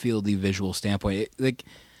don't feel the visual standpoint.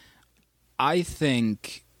 I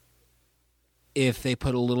think if they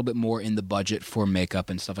put a little bit more in the budget for makeup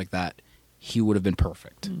and stuff like that, he would have been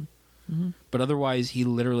perfect. Mm-hmm. But otherwise, he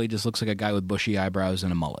literally just looks like a guy with bushy eyebrows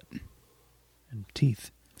and a mullet. And teeth.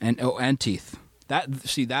 And teeth.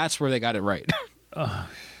 That's where they got it right.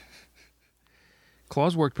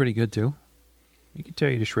 Claws worked pretty good, too. He can tear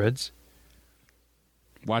you to shreds.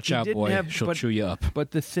 Watch out, boy. She'll chew you up.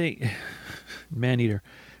 But the thing... Maneater.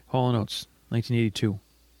 Hall & Oates, 1982.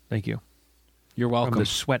 Thank you. You're welcome. From the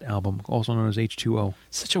Sweat album, also known as H2O.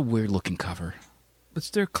 Such a weird-looking cover. It's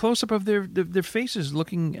their close-up of their faces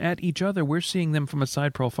looking at each other. We're seeing them from a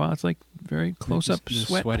side profile. It's like very close-up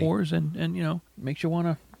sweat sweaty. pores and makes you want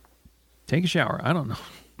to take a shower. I don't know.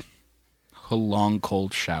 A long,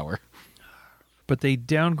 cold shower. But they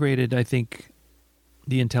downgraded, I think,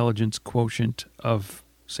 the intelligence quotient of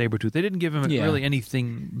Sabretooth. They didn't give him really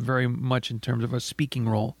anything very much in terms of a speaking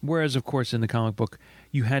role. Whereas, of course, in the comic book,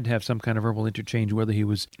 you had to have some kind of verbal interchange, whether he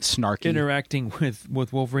was snarky, interacting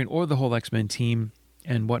with Wolverine or the whole X-Men team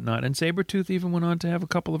and whatnot. And Sabretooth even went on to have a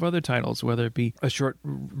couple of other titles, whether it be a short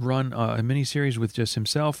run, a miniseries with just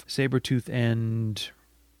himself, Sabretooth and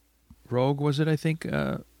Rogue, was it, I think?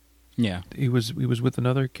 Yeah. He was with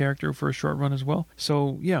another character for a short run as well.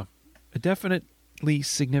 So, yeah, a definite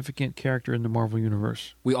least significant character in the Marvel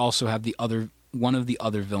Universe. We also have one of the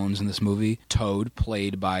other villains in this movie, Toad,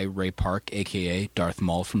 played by Ray Park, a.k.a. Darth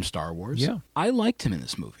Maul from Star Wars. Yeah. I liked him in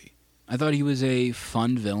this movie. I thought he was a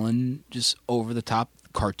fun villain, just over-the-top,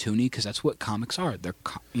 cartoony, because that's what comics are. They're,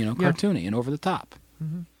 cartoony and over-the-top.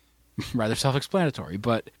 Mm-hmm. Rather self-explanatory.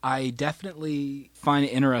 But I definitely find it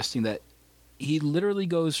interesting that he literally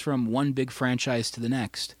goes from one big franchise to the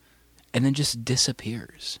next and then just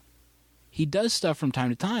disappears. He does stuff from time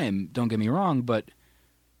to time, don't get me wrong, but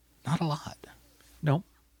not a lot. No,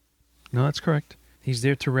 that's correct. He's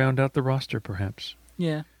there to round out the roster, perhaps.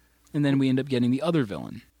 Yeah. And then we end up getting the other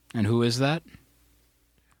villain. And who is that?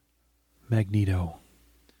 Magneto.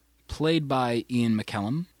 Played by Ian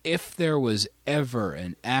McKellen. If there was ever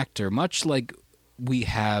an actor, much like we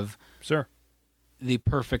have... Sir. The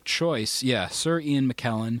perfect choice. Yeah, Sir Ian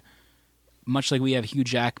McKellen. Much like we have Hugh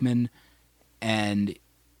Jackman and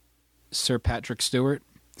Sir Patrick Stewart,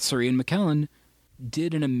 Sir Ian McKellen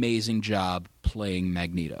did an amazing job playing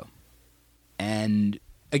Magneto. And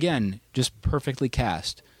again, just perfectly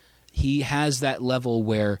cast. He has that level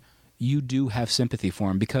where you do have sympathy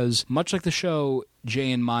for him because much like the show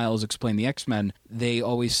Jay and Miles Explain the X-Men, they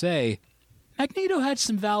always say, Magneto had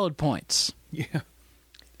some valid points. Yeah,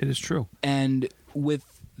 it is true. And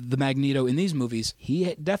with the Magneto in these movies,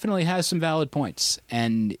 he definitely has some valid points.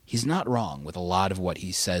 And he's not wrong with a lot of what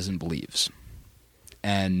he says and believes.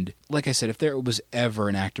 And like I said, if there was ever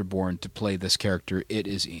an actor born to play this character, it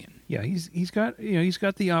is Ian. Yeah, he's got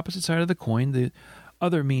the opposite side of the coin, the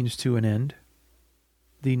other means to an end,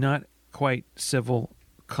 the not quite civil,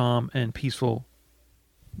 calm, and peaceful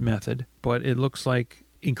method. But it looks like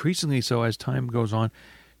increasingly so as time goes on,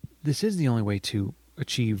 this is the only way to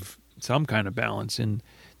achieve some kind of balance in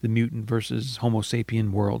the mutant versus Homo sapien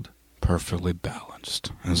world. Perfectly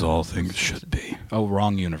balanced, as all things should be. Oh,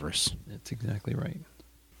 wrong universe. That's exactly right.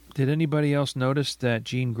 Did anybody else notice that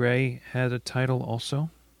Jean Grey had a title also?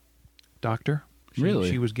 Doctor?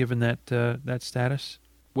 Really? She was given that status?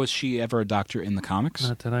 Was she ever a doctor in the comics?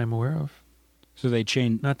 Not that I'm aware of. So they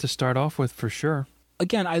changed... Not to start off with, for sure.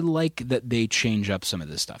 Again, I like that they change up some of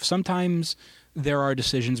this stuff. Sometimes there are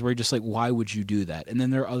decisions where you're just like, why would you do that? And then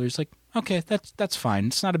there are others like, okay, that's fine.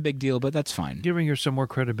 It's not a big deal, but that's fine. Giving her some more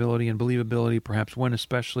credibility and believability, perhaps when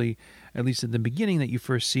especially, at least at the beginning, that you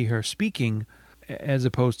first see her speaking, as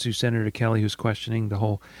opposed to Senator Kelly, who's questioning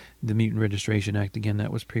the Mutant Registration Act. Again,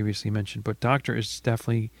 that was previously mentioned. But Doctor is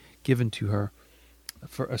definitely given to her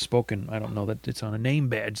for a spoken, I don't know that it's on a name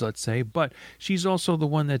badge, let's say, but she's also the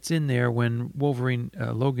one that's in there when Wolverine,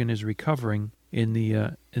 Logan is recovering in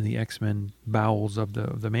the X-Men bowels of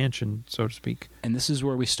the mansion, so to speak. And this is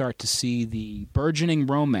where we start to see the burgeoning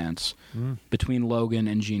romance between Logan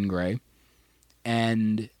and Jean Grey.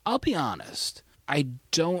 And I'll be honest, I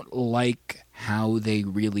don't like how they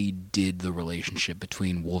really did the relationship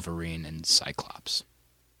between Wolverine and Cyclops.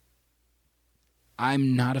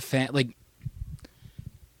 I'm not a fan. Like,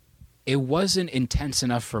 it wasn't intense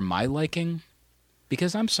enough for my liking,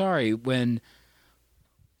 because I'm sorry, when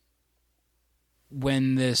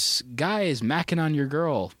this guy is macking on your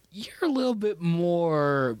girl, you're a little bit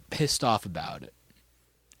more pissed off about it.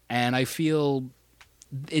 And I feel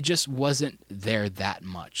it just wasn't there that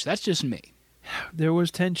much. That's just me. There was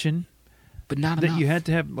tension, but not that enough. You had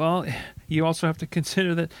to have. Well, you also have to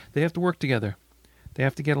consider that they have to work together. They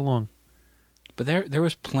have to get along. But there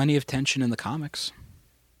was plenty of tension in the comics.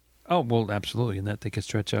 Oh, well, absolutely, and that they could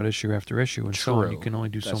stretch out issue after issue and so on. You can only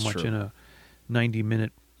do so much in a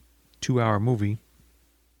 90-minute, 2-hour movie.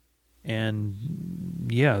 And,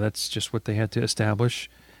 yeah, that's just what they had to establish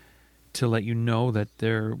to let you know that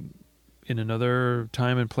there, in another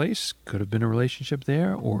time and place, could have been a relationship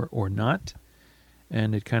there or not.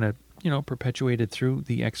 And it kind of, perpetuated through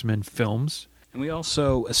the X-Men films. And we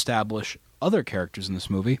also establish other characters in this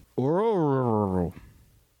movie. Storm.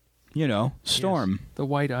 Yes, the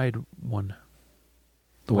white-eyed one.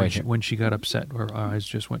 When she got upset, her eyes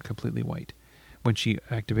just went completely white. When she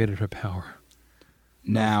activated her power.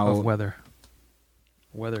 Now, of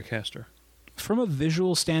Weathercaster. From a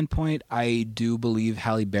visual standpoint, I do believe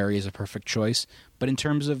Halle Berry is a perfect choice. But in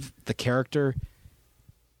terms of the character,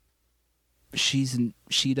 she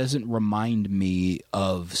doesn't remind me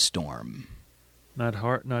of Storm. Not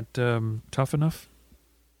tough enough?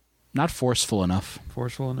 Not forceful enough.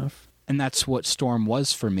 Forceful enough? And that's what Storm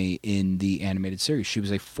was for me in the animated series. She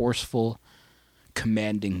was a forceful,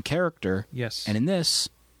 commanding character. Yes. And in this,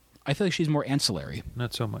 I feel like she's more ancillary.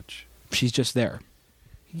 Not so much. She's just there.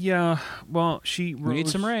 Yeah, well, we need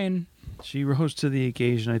some rain. She rose to the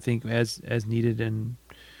occasion, I think, as needed, and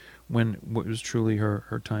when what was truly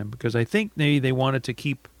her time. Because I think they wanted to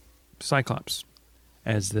keep Cyclops.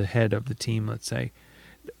 as the head of the team, let's say.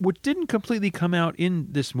 What didn't completely come out in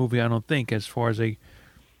this movie, I don't think, as far as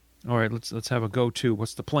all right, let's have a go-to.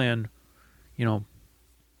 What's the plan?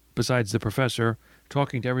 Besides the professor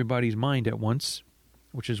talking to everybody's mind at once,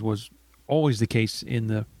 which was always the case in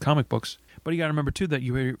the comic books. But you got to remember too that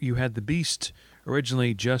you had the Beast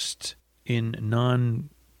originally just in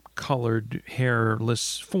non-colored,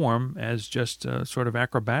 hairless form as just sort of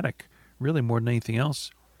acrobatic, really more than anything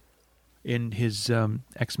else, in his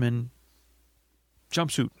X-Men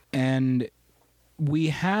jumpsuit. And we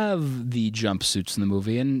have the jumpsuits in the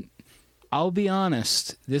movie, and I'll be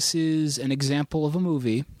honest, this is an example of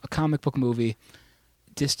a comic book movie,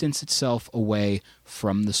 distance itself away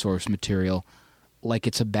from the source material like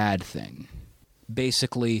it's a bad thing.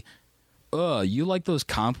 Basically, you like those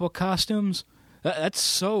comic book costumes? That's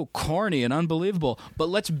so corny and unbelievable, but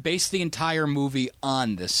let's base the entire movie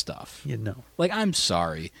on this stuff. Like, I'm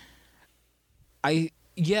sorry.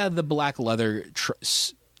 The black leather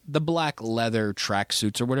tracksuits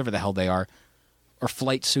or whatever the hell they are, or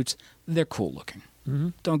flight suits, they're cool looking. Mm-hmm.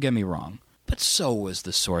 Don't get me wrong. But so was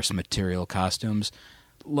the source material costumes.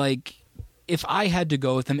 Like, if I had to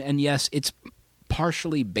go with them, and yes, it's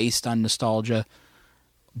partially based on nostalgia,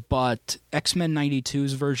 but X-Men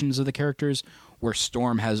 92's versions of the characters, where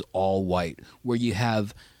Storm has all white, where you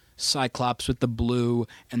have Cyclops with the blue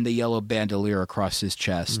and the yellow bandolier across his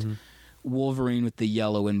chest, Wolverine with the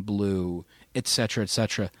yellow and blue, etc.,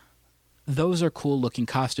 etc., those are cool-looking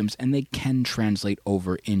costumes, and they can translate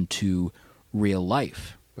over into real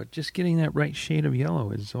life. But just getting that right shade of yellow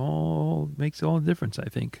makes all the difference, I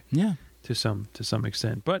think. Yeah, to some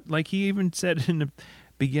extent. But like he even said in the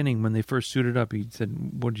beginning when they first suited up, he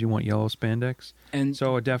said, "What do you want? Yellow spandex?" And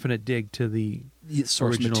so a definite dig to the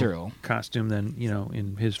source original material costume. Then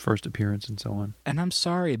in his first appearance and so on. And I'm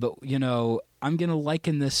sorry, but I'm gonna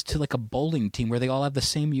liken this to like a bowling team where they all have the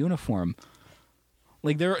same uniform.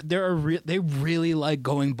 Like they really like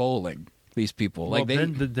going bowling. These people, well,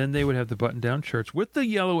 then they would have the button-down shirts with the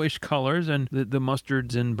yellowish colors and the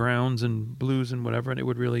mustards and browns and blues and whatever, and it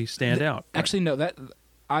would really stand out. Actually, no.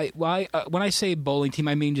 When I say bowling team,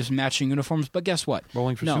 I mean just matching uniforms. But guess what?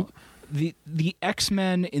 Bowling for soup. The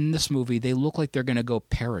X-Men in this movie, they look like they're going to go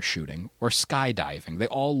parachuting or skydiving. They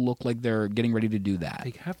all look like they're getting ready to do that.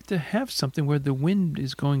 They have to have something where the wind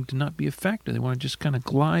is going to not be a factor. They want to just kind of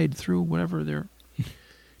glide through whatever they're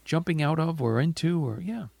jumping out of or into, or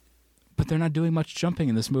yeah. But they're not doing much jumping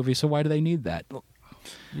in this movie, so why do they need that?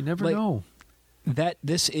 You never know.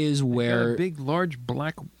 This is where got a big, large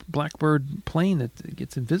blackbird plane that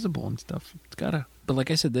gets invisible and stuff. It's gotta. But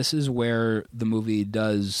like I said, this is where the movie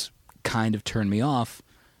does kind of turn me off.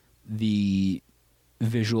 The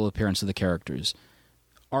visual appearance of the characters.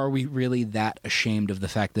 Are we really that ashamed of the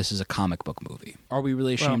fact this is a comic book movie? Are we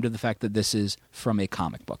really ashamed of the fact that this is from a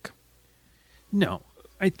comic book? No.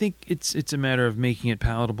 I think it's a matter of making it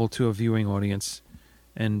palatable to a viewing audience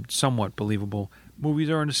and somewhat believable.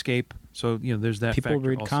 Movies are an escape, so there's that. People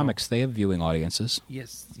read also. Comics; they have viewing audiences.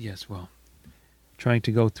 Yes. Well, trying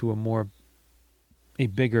to go to a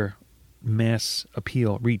bigger mass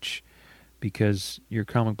appeal reach, because your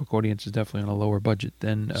comic book audience is definitely on a lower budget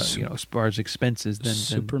than as far as expenses than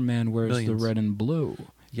Superman wears millions. The red and blue.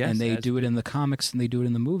 Yes, and they do it in the comics, and they do it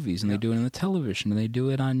in the movies, and they do it in the television, and they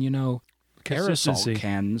do it on aerosol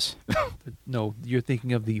cans. No, you're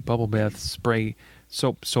thinking of the bubble bath spray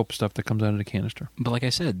soap stuff that comes out of the canister. But like I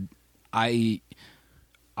said, I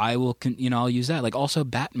will I'll use that. Like also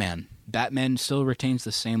Batman. Batman still retains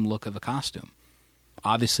the same look of a costume.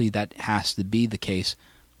 Obviously that has to be the case,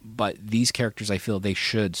 but these characters, I feel they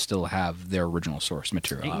should still have their original source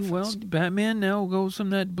material. Well, Batman now goes from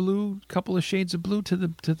that blue, couple of shades of blue to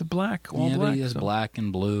the black, all black. But he has black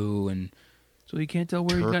and blue and. So you can't tell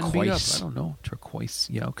where he's gotten beat up. I don't know. Turquoise.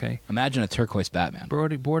 Yeah, okay. Imagine a turquoise Batman.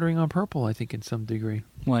 Bordering on purple, I think, in some degree.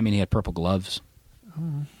 Well, I mean, he had purple gloves.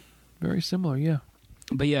 Oh, very similar, yeah.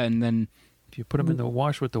 But yeah, and then... If you put them in the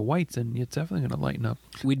wash with the whites, then it's definitely going to lighten up.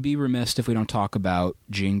 We'd be remiss if we don't talk about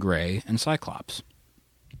Jean Grey and Cyclops.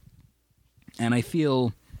 And I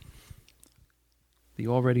feel... The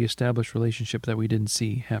already established relationship that we didn't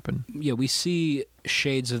see happen. Yeah, we see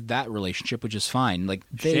shades of that relationship, which is fine. Like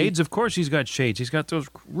shades, of course he's got shades. He's got those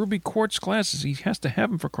ruby quartz glasses. He has to have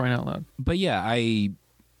them, for crying out loud. But yeah, I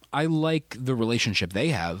like the relationship they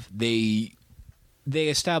have. They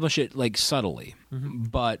establish it like subtly. Mm-hmm.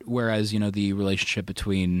 But whereas, the relationship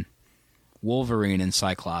between Wolverine and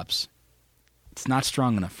Cyclops, it's not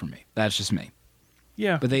strong enough for me. That's just me.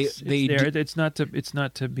 Yeah, but it's there. It's not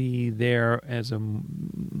to be there as a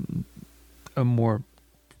more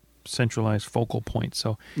centralized focal point.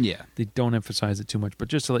 So Yeah. they don't emphasize it too much. But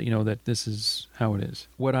just to let you know that this is how it is.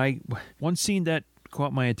 One scene that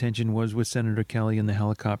caught my attention was with Senator Kelly in the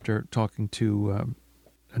helicopter talking to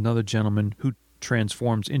another gentleman who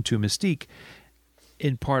transforms into Mystique.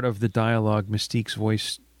 In part of the dialogue, Mystique's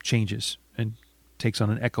voice changes and takes on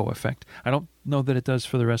an echo effect. I don't know that it does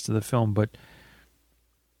for the rest of the film, but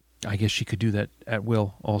I guess she could do that at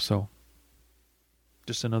will also.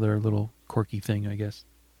 Just another little quirky thing, I guess.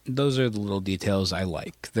 Those are the little details I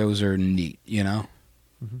like. Those are neat, you know?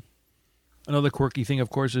 Mm-hmm. Another quirky thing, of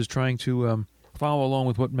course, is trying to follow along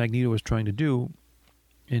with what Magneto is trying to do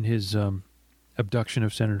in his abduction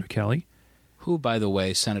of Senator Kelly. Who, by the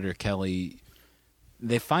way, Senator Kelly,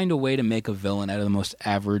 they find a way to make a villain out of the most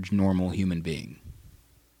average, normal human being.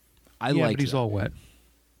 I like but he's that. all wet.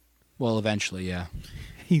 Well, eventually, yeah.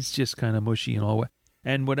 He's just kind of mushy and all wet.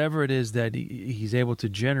 And whatever it is that he's able to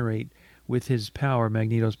generate with his power,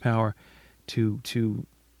 Magneto's power, to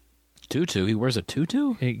Tutu? He wears a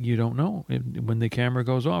tutu? you don't know. When the camera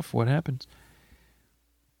goes off, what happens?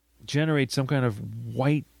 Generate some kind of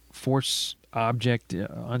white force object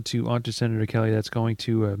onto Senator Kelly that's going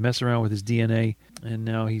to mess around with his DNA, and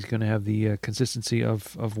now he's going to have the consistency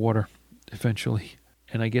of water eventually.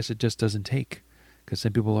 And I guess it just doesn't take, because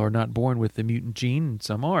some people are not born with the mutant gene, and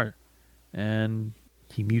some are. And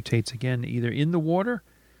he mutates again, either in the water,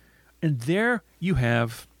 and there you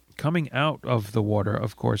have, coming out of the water,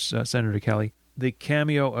 of course, Senator Kelly, the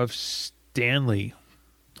cameo of Stanley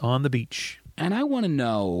on the beach. And I want to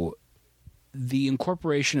know the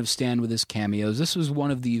incorporation of Stan with his cameos. This was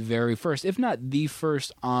one of the very first, if not the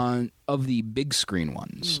first, of the big screen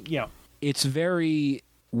ones. Yeah. It's very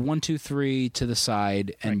 1, 2, 3 to the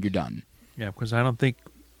side, and Right. you're done. Yeah, because I don't think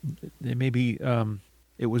maybe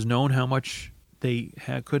it was known how much they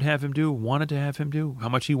could have him do, wanted to have him do, how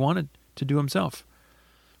much he wanted to do himself.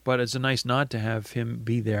 But it's a nice nod to have him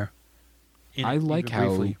be there. I like even how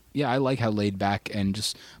briefly. I like how laid back and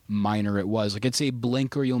just minor it was. Like, it's a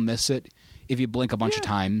blink or you'll miss it if you blink a bunch of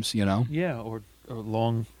times, you know. Yeah, or a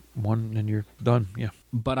long one and you're done. Yeah.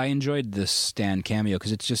 But I enjoyed this Stan cameo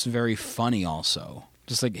because it's just very funny. Also,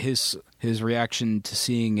 just like his reaction to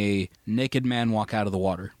seeing a naked man walk out of the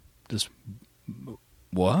water. Just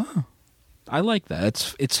what? I like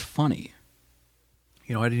that. It's funny.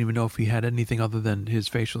 You know, I didn't even know if he had anything other than his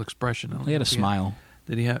facial expression. I don't He had know a if smile.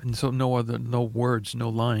 Did he have? And so no words, no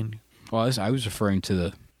line. Well, I was referring to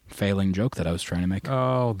the failing joke that I was trying to make.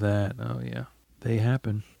 Oh, that. Oh, yeah. They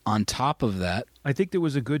happen. On top of that, I think there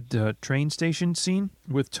was a good train station scene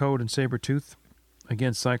with Toad and Sabretooth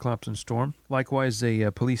against Cyclops and Storm. Likewise, a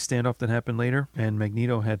police standoff that happened later, and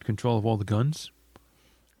Magneto had control of all the guns.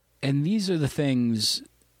 and these are the things,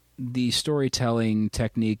 the storytelling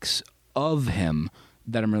techniques of him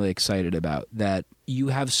that I'm really excited about, that you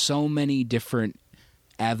have so many different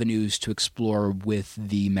avenues to explore with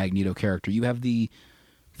the Magneto character. You have the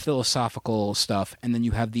philosophical stuff, and then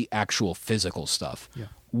you have the actual physical stuff. Yeah.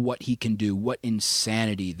 What he can do, what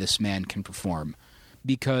insanity this man can perform.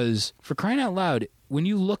 Because, for crying out loud, when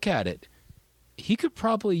you look at it, he could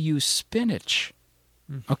probably use spinach.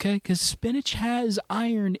 Okay? Because spinach has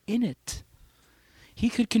iron in it. He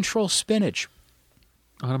could control spinach.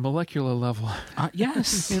 On a molecular level.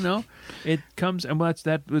 Yes. You know? It comes, and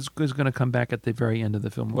that was going to come back at the very end of the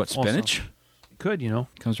film. What, also. spinach? Could, you know.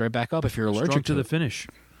 Comes right back up if you're allergic Strong to to the it. finish.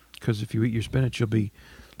 Because if you eat your spinach, you'll be...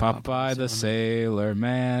 Popeye the Sailor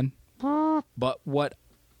Man. But what,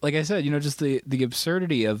 like I said, you know, just the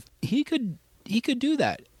absurdity of he could do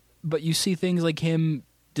that. But you see things like him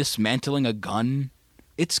dismantling a gun.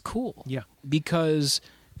 It's cool. Yeah. Because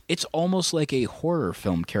it's almost like a horror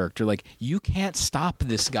film character. Like, you can't stop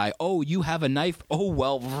this guy. Oh, you have a knife. Oh,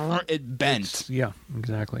 well, it bent. Yeah,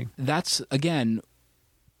 exactly. That's, again,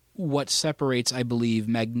 what separates, I believe,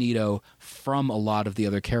 Magneto from a lot of the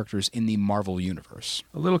other characters in the Marvel Universe.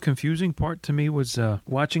 A little confusing part to me was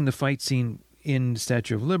watching the fight scene in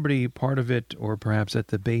Statue of Liberty, part of it, or perhaps at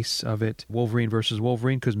the base of it, Wolverine versus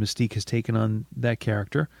Wolverine, because Mystique has taken on that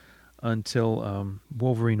character until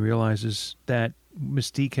Wolverine realizes that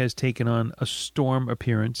Mystique has taken on a Storm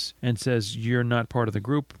appearance and says, "You're not part of the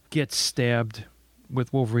group," gets stabbed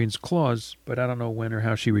with Wolverine's claws, but I don't know when or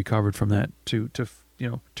how she recovered from that to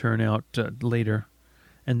turn out later.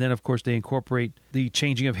 And then, of course, they incorporate the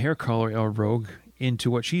changing of hair color of Rogue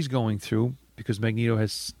into what she's going through, because Magneto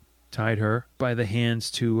has tied her by the hands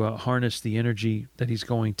to harness the energy that he's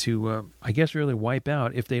going to, I guess, really wipe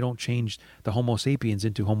out if they don't change the Homo sapiens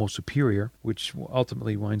into Homo superior, which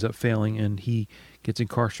ultimately winds up failing, and he gets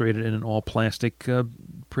incarcerated in an all-plastic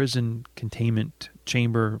prison containment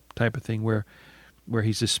chamber type of thing where where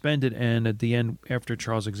he's suspended, and at the end, after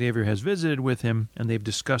Charles Xavier has visited with him and they've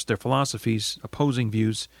discussed their philosophies, opposing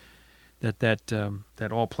views, that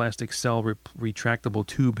all plastic cell retractable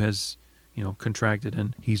tube has, contracted,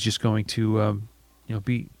 and he's just going to,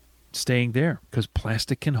 be staying there because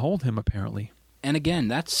plastic can hold him apparently. And again,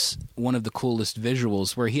 that's one of the coolest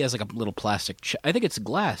visuals where he has like a little plastic. I think it's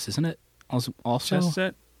glass, isn't it? Also, Chest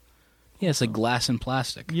set. Yeah, it's like glass and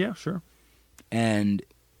plastic. Yeah, sure. And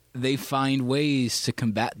they find ways to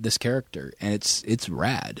combat this character, and it's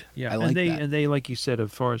rad. Yeah, I like that. And they, like you said,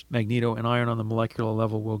 as far as Magneto and Iron on the molecular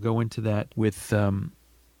level, will go into that with the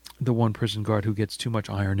one prison guard who gets too much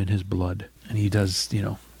iron in his blood, and he does,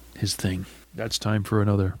 his thing. That's time for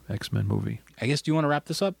another X-Men movie. I guess, do you want to wrap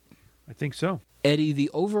this up? I think so. Eddie, the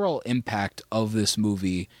overall impact of this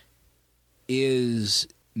movie is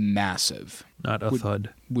massive. Not a thud.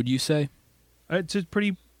 Would you say? It's a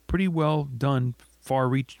pretty well done,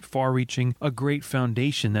 far-reaching, a great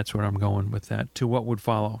foundation. That's where I'm going with that, to what would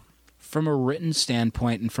follow. From a written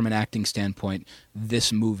standpoint and from an acting standpoint,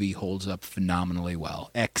 this movie holds up phenomenally well.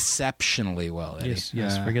 Exceptionally well, Eddie.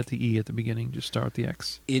 Yes. Forget the E at the beginning. Just start with the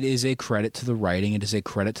X. It is a credit to the writing. It is a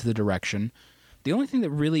credit to the direction. The only thing that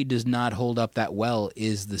really does not hold up that well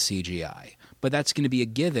is the CGI. But that's going to be a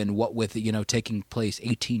given, what with, taking place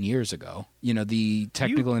 18 years ago. The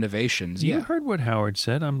technical innovations. You heard what Howard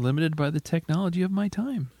said. I'm limited by the technology of my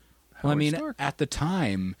time. Well, at the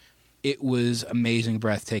time, it was amazing,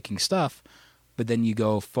 breathtaking stuff. But then you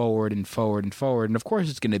go forward and forward and forward. And, of course,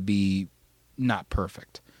 it's going to be not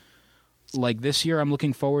perfect. Like this year, I'm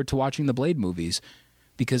looking forward to watching the Blade movies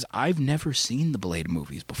because I've never seen the Blade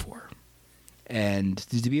movies before. And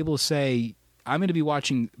to be able to say, I'm going to be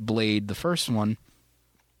watching Blade, the first one,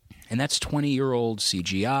 and that's 20-year-old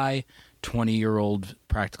CGI, 20-year-old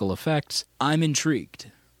practical effects. I'm intrigued.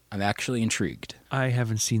 I'm actually intrigued. I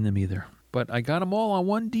haven't seen them either, but I got them all on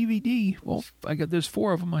one DVD. Well, there's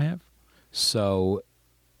 4 of them I have. So,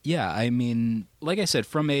 yeah, like I said,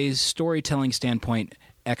 from a storytelling standpoint,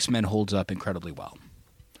 X-Men holds up incredibly well.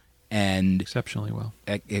 And exceptionally well.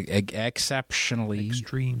 Exceptionally.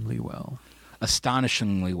 Extremely well.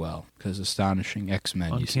 Astonishingly well, because astonishing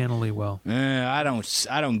X-Men. Uncannily well. I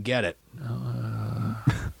don't get it.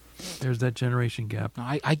 There's that generation gap.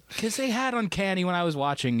 Because they had uncanny when I was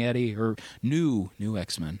watching Eddie, or new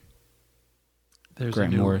X-Men. There's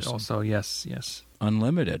Grant a new Morrison. Also, yes.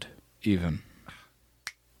 Unlimited, even.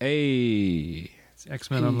 Hey. It's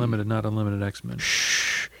X-Men Unlimited, not Unlimited X-Men.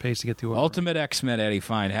 Shh. Pays to get the Ultimate X-Men, Eddie.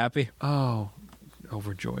 Fine. Happy? Oh,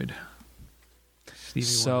 overjoyed.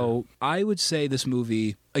 So I would say this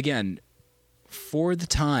movie, again, for the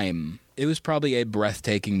time, it was probably a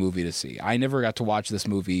breathtaking movie to see. I never got to watch this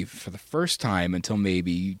movie for the first time until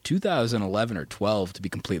maybe 2011 or 12, to be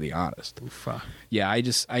completely honest. Oofa. Yeah,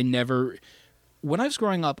 when I was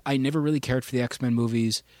growing up, I never really cared for the X-Men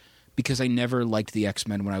movies because I never liked the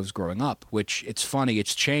X-Men when I was growing up, which, it's funny,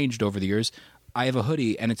 it's changed over the years. I have a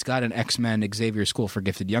hoodie, and it's got an X-Men Xavier School for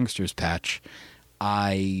Gifted Youngsters patch.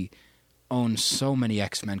 I own so many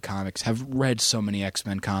X-Men comics, have read so many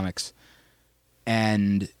X-Men comics,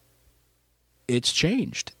 and it's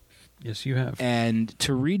changed. Yes, you have. And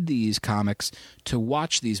to read these comics, to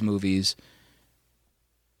watch these movies,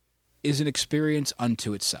 is an experience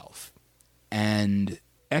unto itself. And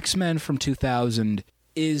X-Men from 2000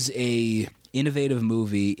 is a innovative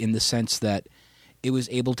movie in the sense that it was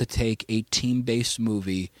able to take a team-based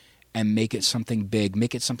movie and make it something big,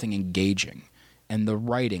 make it something engaging. And the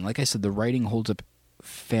writing, like I said, the writing holds up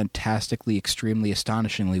fantastically, extremely,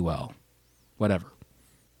 astonishingly well. Whatever.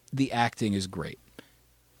 The acting is great.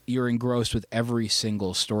 You're engrossed with every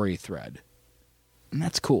single story thread. And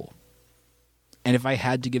that's cool. And if I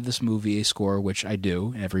had to give this movie a score, which I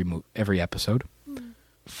do every episode,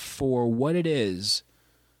 for what it is,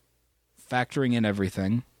 factoring in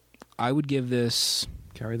everything, I would give this...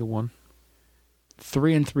 Carry the 1.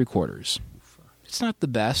 3 3/4. It's not the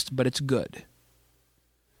best, but it's good.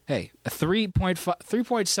 Hey, a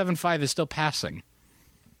 3.75 is still passing.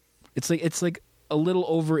 It's like a little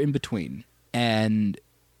over in between. And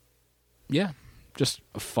yeah, just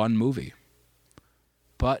a fun movie.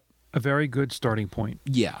 But a very good starting point.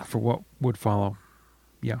 Yeah. For what would follow.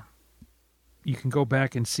 Yeah. You can go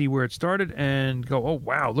back and see where it started and go, oh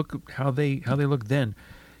wow, look how they look then.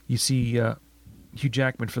 You see Hugh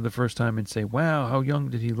Jackman for the first time and say, wow, how young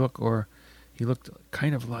did he look? Or he looked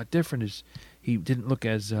kind of a lot different. He didn't look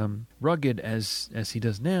as rugged as he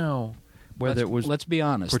does now, whether it was, let's be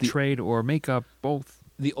honest, portrayed or makeup, both.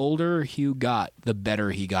 The older Hugh got, the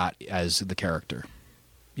better he got as the character.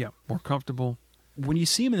 Yeah, more comfortable. When you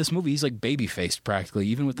see him in this movie, he's like baby-faced practically,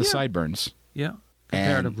 even with the sideburns. Yeah,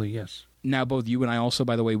 comparatively, yes. Now, both you and I also,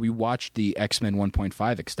 by the way, we watched the X-Men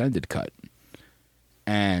 1.5 extended cut.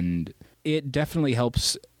 And it definitely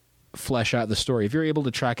helps flesh out the story. If you're able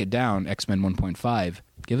to track it down, X-Men 1.5,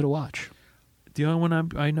 give it a watch. The only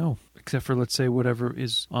one I know, except for, let's say, whatever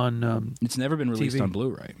is on It's never been released TV. on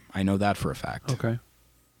Blu-ray. I know that for a fact. Okay.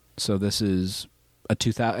 So this is a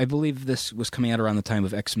 2000... I believe this was coming out around the time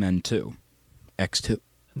of X-Men 2. X2.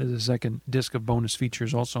 There's a second disc of bonus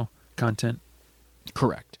features also, content.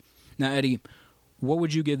 Correct. Now, Eddie, what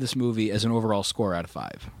would you give this movie as an overall score out of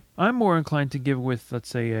 5? I'm more inclined to give with, let's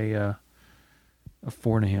say, a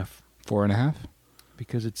 4.5. 4.5?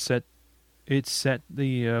 Because it set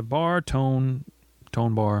the bar tone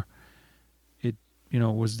bar. It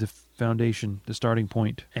was the foundation, the starting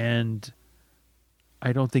point, and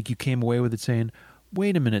I don't think you came away with it saying,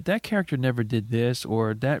 "Wait a minute, that character never did this,"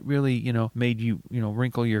 or that really made you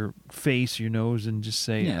wrinkle your face, your nose, and just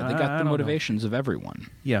say, Yeah, they got the motivations of everyone.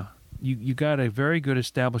 Yeah, you got a very good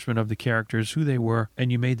establishment of the characters, who they were,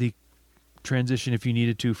 and you made the transition if you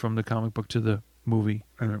needed to from the comic book to the movie,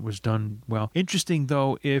 and it was done well. Interesting,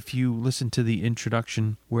 though, if you listen to the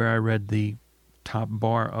introduction where I read the top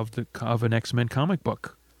bar of an X-Men comic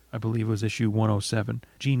book, I believe it was issue 107.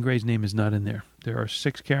 Jean Grey's name is not in there. There are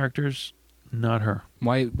 6 characters, not her.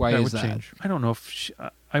 Why is that? Change. I don't know if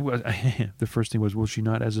the first thing was she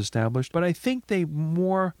not as established? But I think they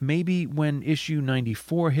more, maybe when issue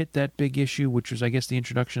 94 hit that big issue, which was, I guess, the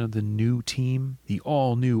introduction of the new team, the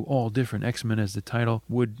all new, all different X-Men as the title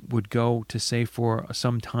would go to say for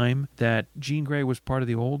some time that Jean Grey was part of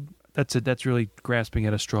the old. That's really grasping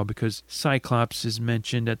at a straw, because Cyclops is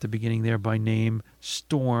mentioned at the beginning there by name,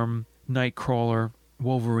 Storm, Nightcrawler,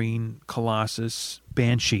 Wolverine, Colossus,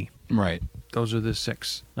 Banshee. Right. Those are the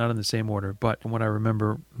 6, not in the same order, but from what I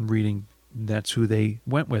remember reading, that's who they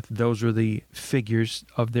went with. Those are the figures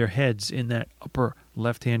of their heads in that upper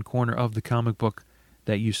left-hand corner of the comic book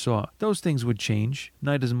that you saw. Those things would change,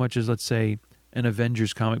 not as much as, let's say, an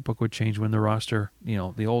Avengers comic book would change when the roster,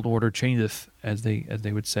 the old order changeth, as they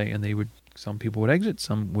would say, and some people would exit,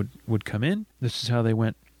 some would come in. This is how they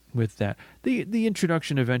went with that. The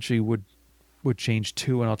introduction eventually would change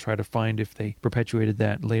too, and I'll try to find if they perpetuated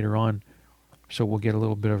that later on, so we'll get a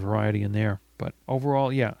little bit of variety in there. But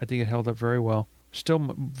overall, yeah, I think it held up very well.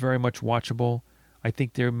 Still very much watchable. I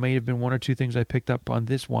think there may have been 1 or 2 things I picked up on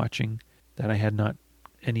this watching that I had not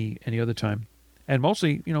any other time. And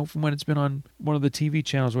mostly, from when it's been on one of the TV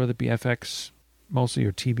channels, whether it be FX mostly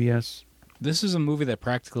or TBS. This is a movie that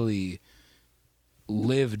practically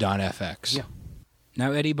lived on FX. Yeah.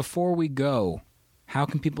 Now, Eddie, before we go, how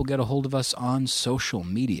can people get a hold of us on social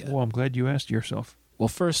media? Well, I'm glad you asked yourself. Well,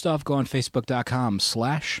 first off, go on Facebook.com/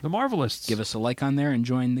 The Marvelists. Give us a like on there and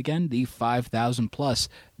join, again, the 5,000 plus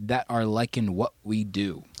that are liking what we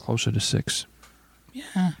do. Closer to 6.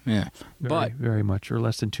 Yeah. But very much, or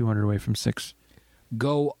less than 200 away from 6.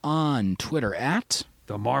 Go on Twitter at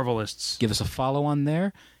The Marvelists. Give us a follow on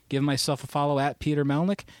there. Give myself a follow at Peter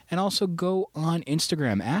Melnick. And also go on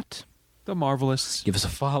Instagram at The Marvelists. Give us a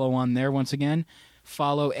follow on there once again.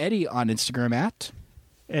 Follow Eddie on Instagram at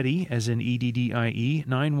Eddie, as in EDDIE,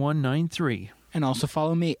 9193. And also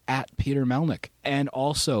follow me at Peter Melnick. And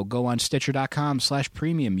also go on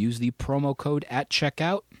Stitcher.com/premium. Use the promo code at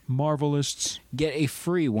checkout. Marvelists. Get a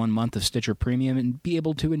free 1 month of Stitcher Premium and be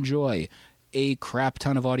able to enjoy a crap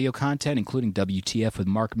ton of audio content, including WTF with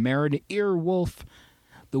Mark Maron, Earwolf,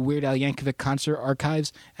 the Weird Al Yankovic concert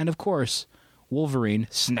archives, and of course, Wolverine,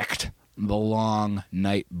 Snecht, the Long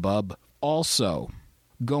Night Bub. Also,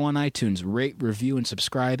 go on iTunes, rate, review, and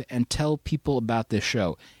subscribe, and tell people about this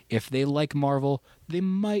show. If they like Marvel, they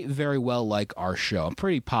might very well like our show. I'm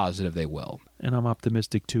pretty positive they will. And I'm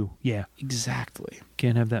optimistic, too. Yeah. Exactly.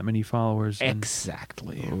 Can't have that many followers.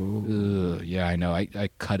 Exactly. Ugh, yeah, I know. I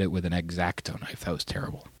cut it with an X-Acto knife. That was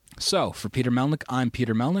terrible. So, for Peter Melnick, I'm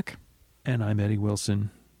Peter Melnick. And I'm Eddie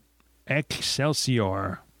Wilson.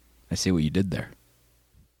 Excelsior. I see what you did there.